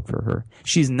 Americans vote for her.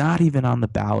 She's not even on the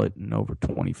ballot in over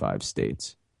 25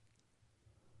 states.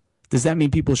 Does that mean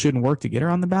people shouldn't work to get her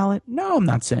on the ballot? No, I'm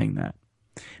not saying that.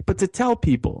 But to tell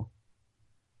people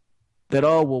that,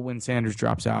 when Sanders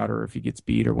drops out or if he gets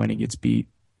beat or when he gets beat,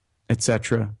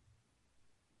 etc.,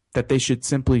 that they should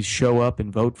simply show up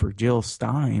and vote for Jill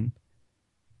Stein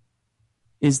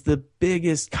is the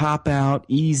biggest cop-out,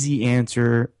 easy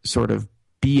answer sort of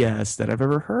BS that I've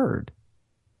ever heard.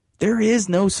 There is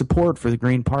no support for the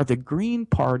Green Party. The Green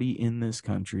Party in this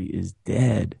country is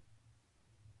dead.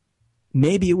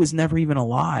 Maybe it was never even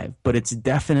alive, but it's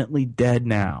definitely dead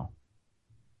now.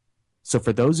 So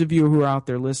for those of you who are out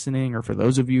there listening, or for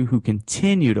those of you who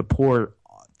continue to pour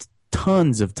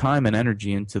tons of time and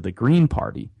energy into the Green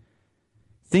Party,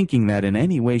 thinking that in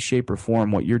any way, shape, or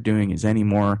form what you're doing is any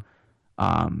more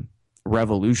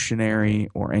revolutionary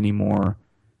or any more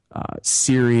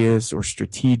serious or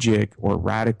strategic or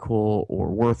radical or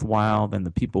worthwhile than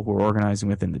the people who are organizing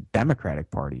within the Democratic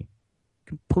Party.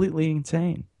 Completely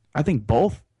insane. I think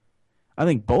both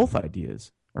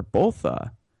ideas or both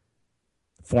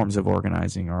forms of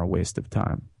organizing are a waste of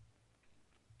time.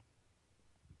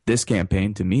 This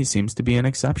campaign, to me, seems to be an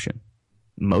exception.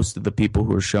 Most of the people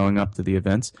who are showing up to the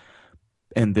events,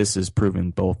 and this is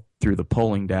proven both through the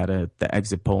polling data, the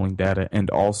exit polling data, and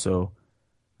also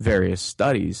various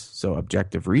studies, so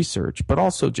objective research, but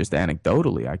also just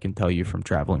anecdotally, I can tell you from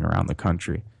traveling around the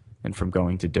country and from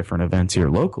going to different events here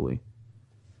locally,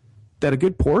 that a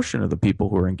good portion of the people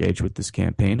who are engaged with this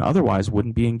campaign otherwise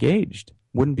wouldn't be engaged,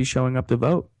 wouldn't be showing up to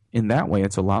vote. In that way,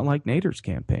 it's a lot like Nader's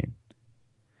campaign.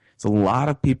 It's a lot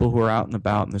of people who are out and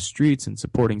about in the streets and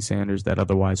supporting Sanders that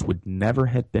otherwise would never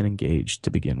have been engaged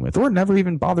to begin with, or never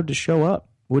even bothered to show up,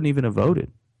 wouldn't even have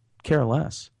voted, care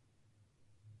less.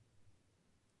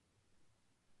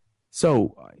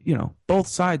 So, both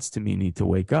sides to me need to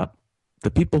wake up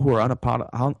The people who are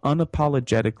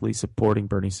unapologetically supporting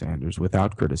Bernie Sanders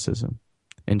without criticism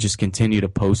and just continue to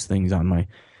post things on my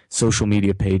social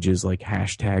media pages like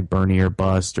hashtag Bernie or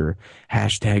bust or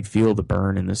hashtag feel the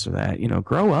burn and this or that. You know,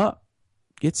 grow up.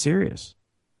 Get serious.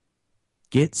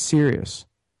 Get serious.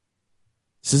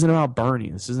 This isn't about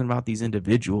Bernie. This isn't about these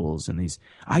individuals and these.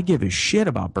 I give a shit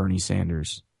about Bernie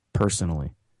Sanders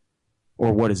personally,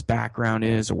 or what his background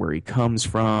is, or where he comes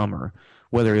from, or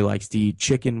whether he likes to eat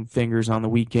chicken fingers on the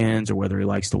weekends, or whether he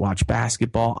likes to watch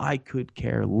basketball. I could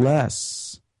care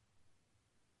less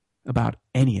about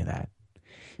any of that.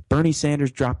 Bernie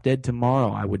Sanders dropped dead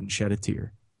tomorrow, I wouldn't shed a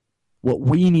tear. What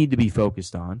we need to be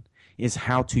focused on is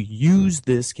how to use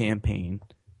this campaign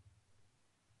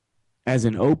as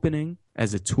an opening,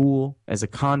 as a tool, as a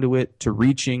conduit to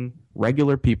reaching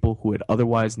regular people who had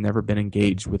otherwise never been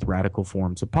engaged with radical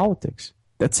forms of politics.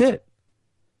 That's it.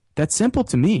 That's simple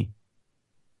to me.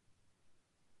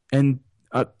 And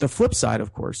the flip side,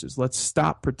 of course, is let's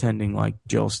stop pretending like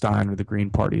Jill Stein or the Green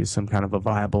Party is some kind of a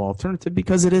viable alternative,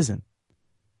 because it isn't.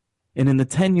 And in the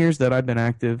 10 years that I've been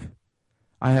active,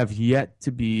 I have yet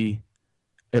to be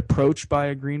approached by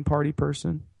a Green Party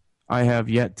person. I have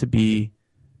yet to be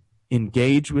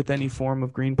engaged with any form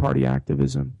of Green Party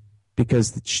activism,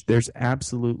 because there's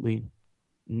absolutely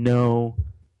I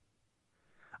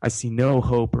see no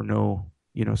hope or no,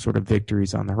 sort of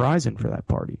victories on the horizon for that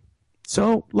party.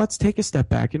 So let's take a step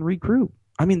back and regroup.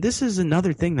 I mean, this is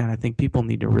another thing that I think people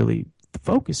need to really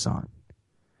focus on.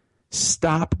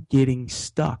 Stop getting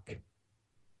stuck.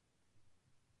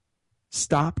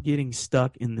 Stop getting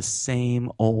stuck in the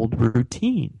same old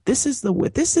routine. This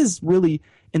is really,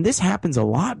 and this happens a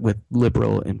lot with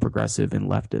liberal and progressive and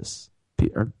leftists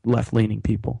or left-leaning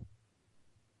people.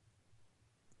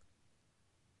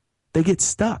 They get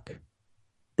stuck.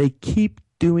 They keep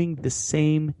doing the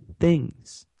same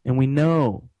things. And we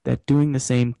know that doing the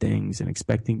same things and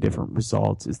expecting different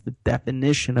results is the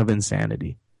definition of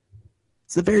insanity.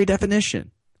 It's the very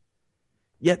definition.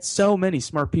 Yet so many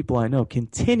smart people I know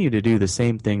continue to do the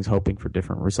same things hoping for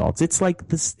different results. It's like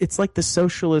the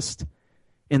socialist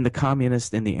and the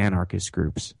communist and the anarchist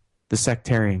groups, the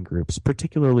sectarian groups,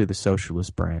 particularly the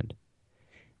socialist brand.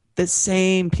 The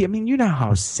same, I mean, you know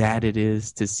how sad it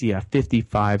is to see a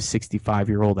 55,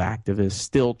 65-year-old activist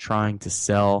still trying to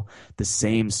sell the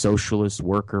same socialist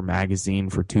worker magazine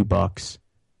for $2.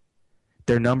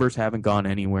 Their numbers haven't gone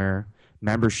anywhere.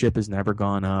 Membership has never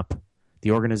gone up.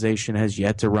 The organization has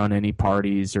yet to run any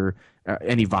parties or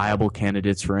any viable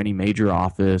candidates for any major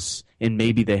office. And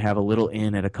maybe they have a little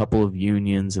in at a couple of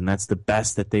unions, and that's the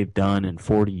best that they've done in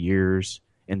 40 years.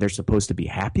 And they're supposed to be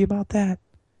happy about that?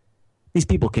 These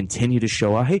people continue to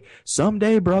show up. Hey,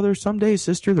 someday, brother, someday,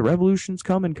 sister, the revolution's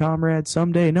coming, comrade,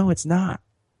 someday. No, it's not.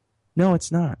 No,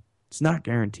 it's not. It's not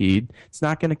guaranteed. It's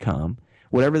not going to come.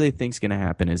 Whatever they think's going to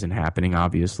happen isn't happening,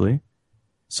 obviously.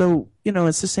 So,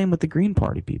 it's the same with the Green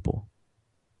Party people.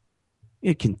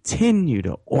 You continue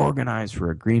to organize for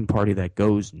a Green Party that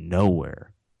goes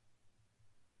nowhere.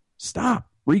 Stop.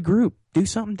 Regroup. Do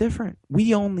something different.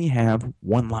 We only have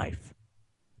one life.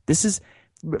 This is,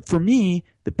 for me,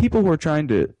 the people who are trying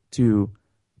to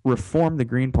reform the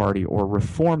Green Party or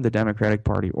reform the Democratic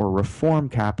Party or reform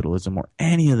capitalism or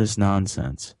any of this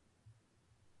nonsense,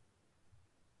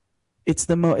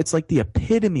 it's like the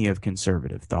epitome of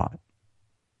conservative thought.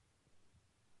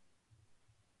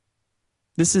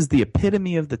 This is the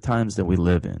epitome of the times that we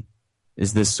live in,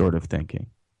 is this sort of thinking.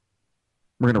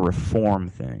 We're going to reform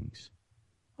things.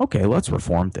 Okay, let's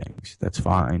reform things. That's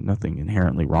fine. Nothing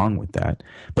inherently wrong with that.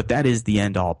 But that is the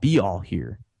end-all, be-all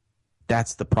here.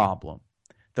 That's the problem.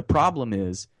 The problem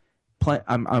is,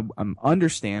 I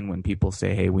understand when people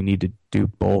say, hey, we need to do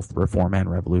both reform and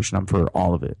revolution. I'm for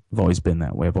all of it. I've always been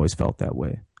that way. I've always felt that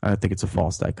way. I think it's a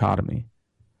false dichotomy.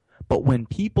 But when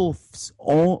people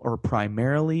all or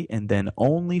primarily and then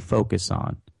only focus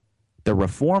on the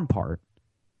reform part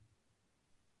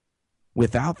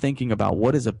without thinking about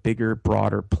what is a bigger,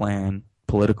 broader plan,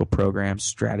 political program,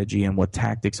 strategy, and what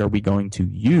tactics are we going to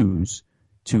use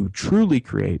to truly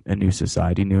create a new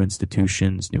society, new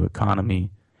institutions, new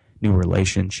economy, new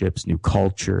relationships, new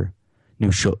culture,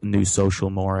 new social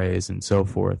mores, and so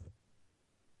forth.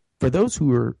 For those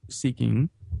who are seeking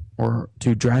or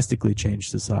to drastically change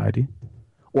society,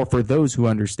 or for those who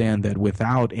understand that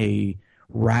without a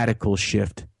radical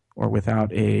shift or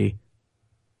without a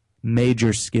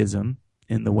major schism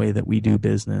in the way that we do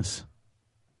business,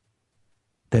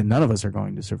 that none of us are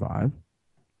going to survive,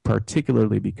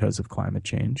 particularly because of climate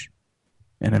change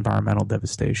and environmental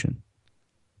devastation.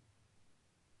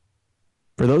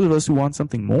 For those of us who want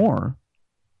something more,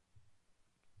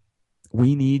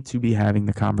 we need to be having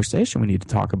the conversation. We need to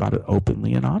talk about it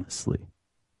openly and honestly.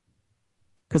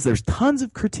 Because there's tons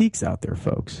of critiques out there,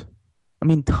 folks. I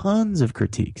mean, tons of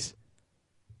critiques.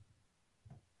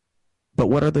 But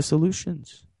what are the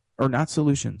solutions? Or not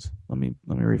solutions. Let me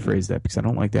rephrase that, because I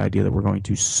don't like the idea that we're going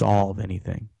to solve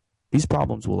anything. These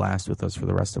problems will last with us for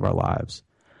the rest of our lives.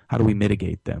 How do we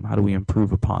mitigate them? How do we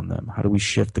improve upon them? How do we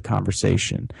shift the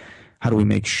conversation? How do we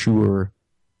make sure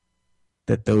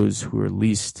that those who are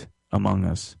least among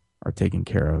us are taken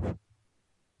care of?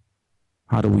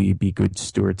 How do we be good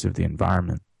stewards of the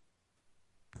environment?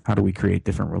 How do we create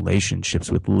different relationships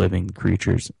with living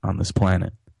creatures on this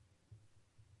planet?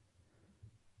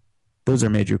 Those are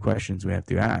major questions we have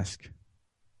to ask.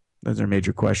 Those are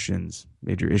major questions,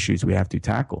 major issues we have to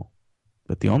tackle.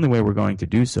 But the only way we're going to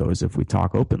do so is if we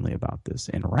talk openly about this.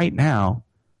 And right now,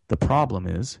 the problem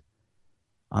is,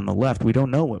 on the left, we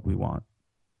don't know what we want.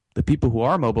 The people who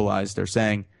are mobilized are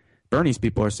saying, Bernie's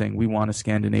people are saying, we want a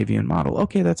Scandinavian model.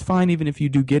 Okay, that's fine. Even if you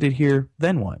do get it here,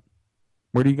 then what?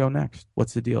 Where do you go next?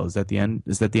 What's the deal? Is that the end?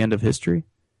 Is that the end of history?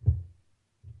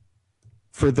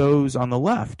 For those on the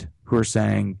left who are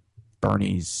saying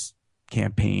Bernie's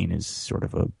campaign is sort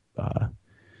of a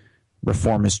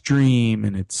reformist dream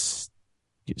and it's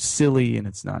silly and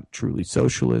it's not truly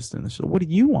socialist, and so what do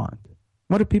you want?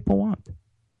 What do people want?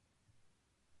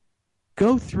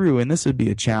 Go through, and this would be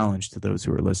a challenge to those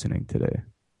who are listening today.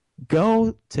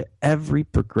 Go to every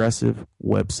progressive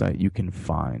website you can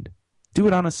find. Do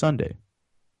it on a Sunday.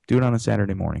 Do it on a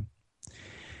Saturday morning.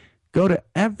 Go to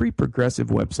every progressive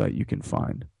website you can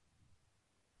find.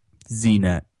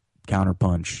 ZNet,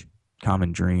 Counterpunch,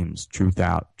 Common Dreams, Truth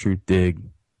Out, Truth Dig,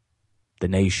 The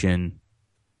Nation,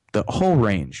 the whole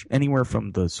range, anywhere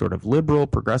from the sort of liberal,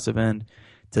 progressive end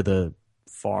to the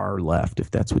far left,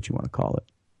 if that's what you want to call it.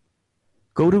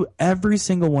 Go to every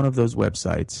single one of those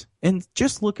websites and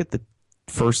just look at the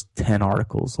first 10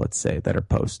 articles, let's say, that are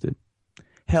posted.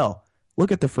 Hell,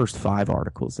 look at the first 5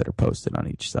 articles that are posted on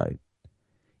each site.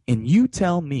 And you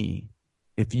tell me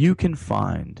if you can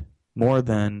find more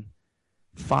than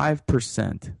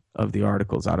 5% of the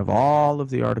articles out of all of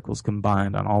the articles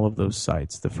combined on all of those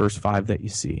sites, the first 5 that you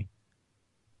see.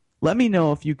 Let me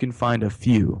know if you can find a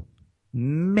few,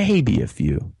 maybe a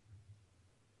few,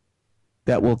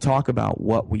 that will talk about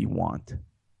what we want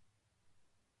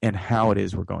and how it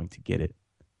is we're going to get it.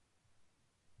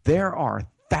 There are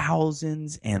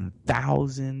thousands and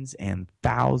thousands and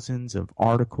thousands of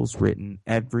articles written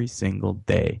every single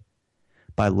day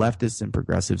by leftists and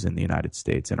progressives in the United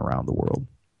States and around the world.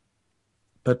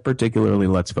 But particularly,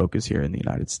 let's focus here in the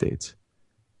United States.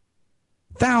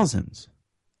 Thousands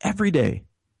every day.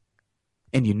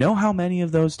 And you know how many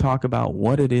of those talk about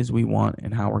what it is we want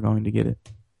and how we're going to get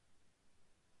it?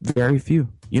 Very few.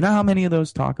 You know how many of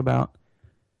those talk about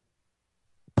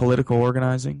political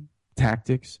organizing,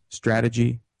 tactics,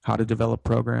 strategy, how to develop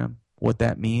program, what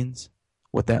that means,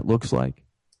 what that looks like?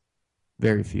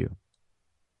 Very few.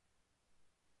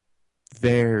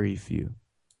 Very few.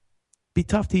 Be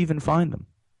tough to even find them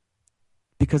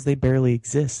because they barely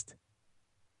exist.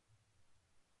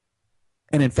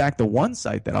 And in fact, the one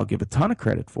site that I'll give a ton of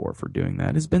credit for doing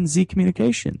that has been Z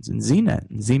Communications and ZNet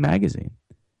and Z Magazine.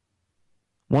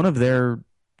 One of their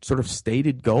sort of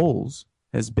stated goals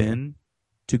has been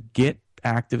to get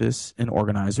activists and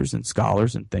organizers and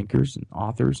scholars and thinkers and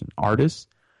authors and artists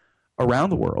around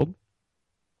the world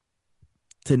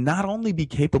to not only be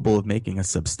capable of making a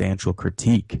substantial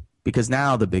critique, because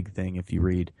now the big thing, if you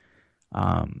read,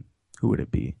 who would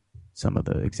it be? Some of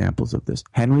the examples of this.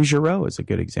 Henry Giroux is a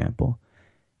good example.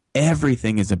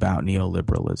 Everything is about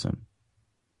neoliberalism.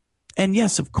 And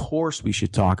yes, of course we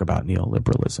should talk about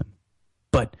neoliberalism.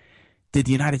 But did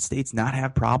the United States not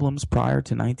have problems prior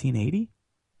to 1980?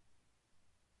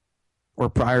 Or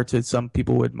prior to, some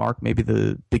people would mark maybe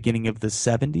the beginning of the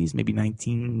 70s, maybe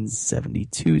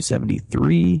 1972,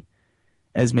 73,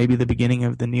 as maybe the beginning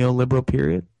of the neoliberal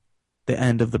period, the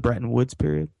end of the Bretton Woods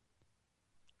period,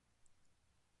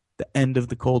 the end of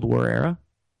the Cold War era.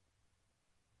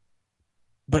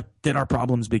 But did our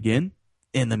problems begin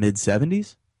in the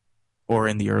mid-70s or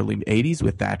in the early 80s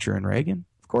with Thatcher and Reagan?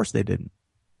 Of course they didn't.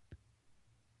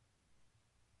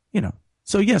 You know,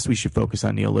 so yes, we should focus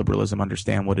on neoliberalism,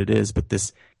 understand what it is, but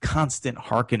this constant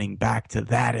hearkening back to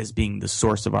that as being the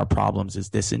source of our problems is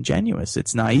disingenuous.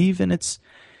 It's naive, and it's,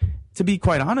 to be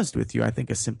quite honest with you, I think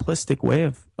a simplistic way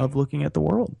of looking at the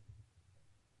world.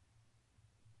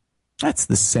 That's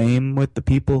the same with the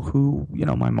people who, you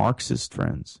know, my Marxist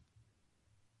friends,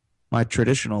 my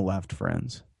traditional left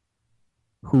friends,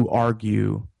 who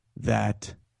argue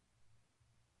that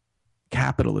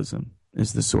capitalism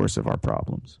is the source of our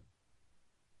problems.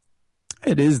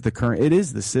 It is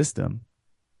the system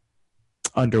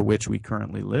under which we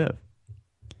currently live.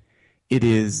 It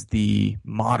is the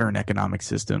modern economic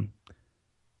system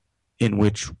in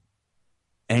which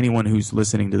anyone who's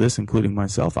listening to this, including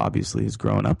myself, obviously has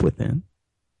grown up within.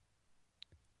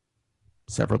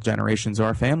 Several generations of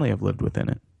our family have lived within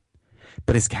it.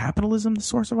 But is capitalism the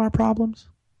source of our problems?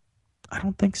 I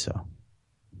don't think so.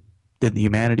 Did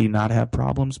humanity not have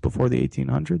problems before the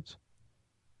 1800s?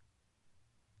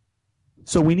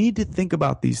 So we need to think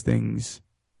about these things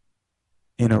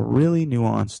in a really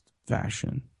nuanced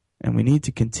fashion. And we need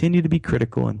to continue to be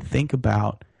critical and think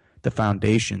about the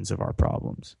foundations of our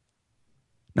problems.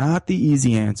 Not the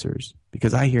easy answers,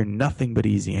 because I hear nothing but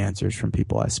easy answers from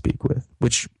people I speak with,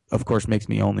 which, of course, makes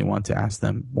me only want to ask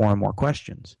them more and more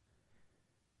questions.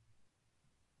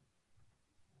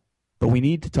 But we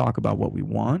need to talk about what we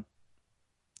want.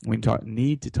 We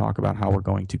need to talk about how we're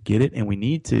going to get it. And we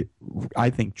need to, I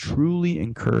think, truly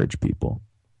encourage people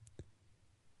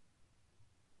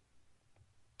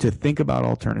to think about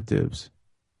alternatives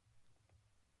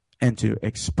and to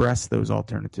express those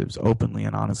alternatives openly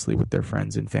and honestly with their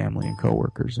friends and family and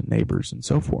coworkers and neighbors and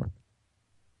so forth.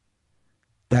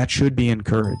 That should be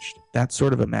encouraged. That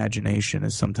sort of imagination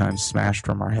is sometimes smashed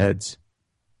from our heads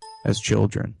as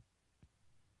children.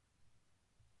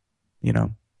 You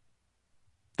know,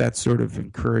 that sort of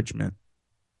encouragement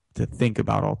to think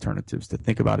about alternatives, to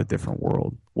think about a different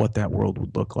world, what that world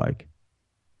would look like.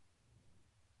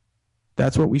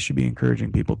 That's what we should be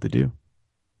encouraging people to do.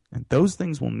 And those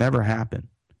things will never happen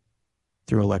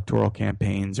through electoral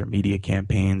campaigns or media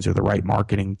campaigns or the right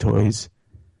marketing toys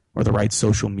or the right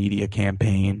social media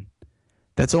campaign.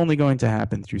 That's only going to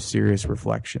happen through serious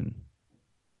reflection.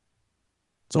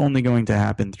 It's only going to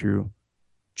happen through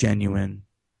genuine,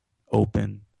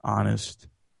 open, honest,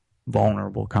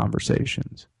 vulnerable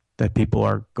conversations that people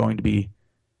are going to be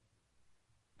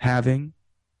having,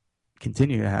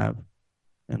 continue to have,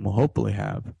 and will hopefully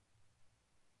have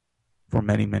for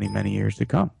many, many, many years to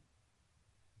come.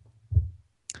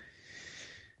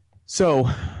 So,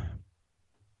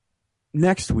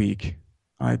 next week,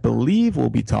 I believe we'll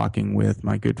be talking with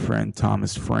my good friend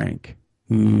Thomas Frank,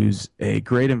 who's a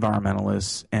great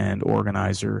environmentalist and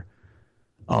organizer,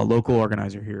 a local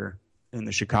organizer here in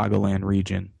the Chicagoland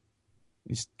region.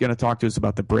 He's going to talk to us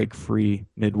about the Break Free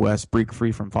Midwest, Break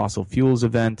Free from Fossil Fuels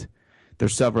event.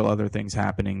 There's several other things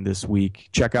happening this week.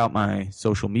 Check out my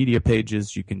social media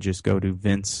pages. You can just go to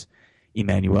Vince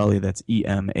Emanuele. That's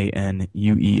Emanuele.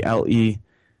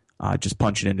 Just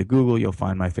punch it into Google. You'll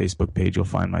find my Facebook page. You'll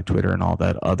find my Twitter and all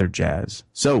that other jazz.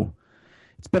 So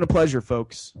it's been a pleasure,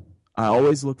 folks. I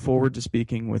always look forward to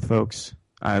speaking with folks.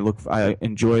 I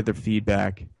enjoy their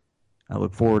feedback. I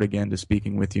look forward again to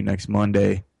speaking with you next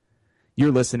Monday.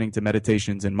 You're listening to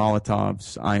Meditations in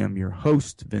Molotovs. I am your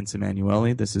host, Vince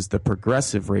Emanuele. This is the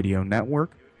Progressive Radio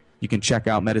Network. You can check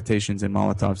out Meditations in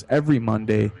Molotovs every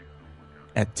Monday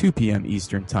at 2 p.m.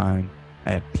 Eastern Time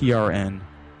at prn.fm.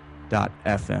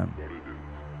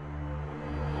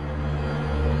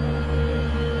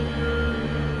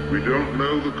 We don't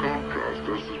know the contrast,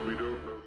 just as we don't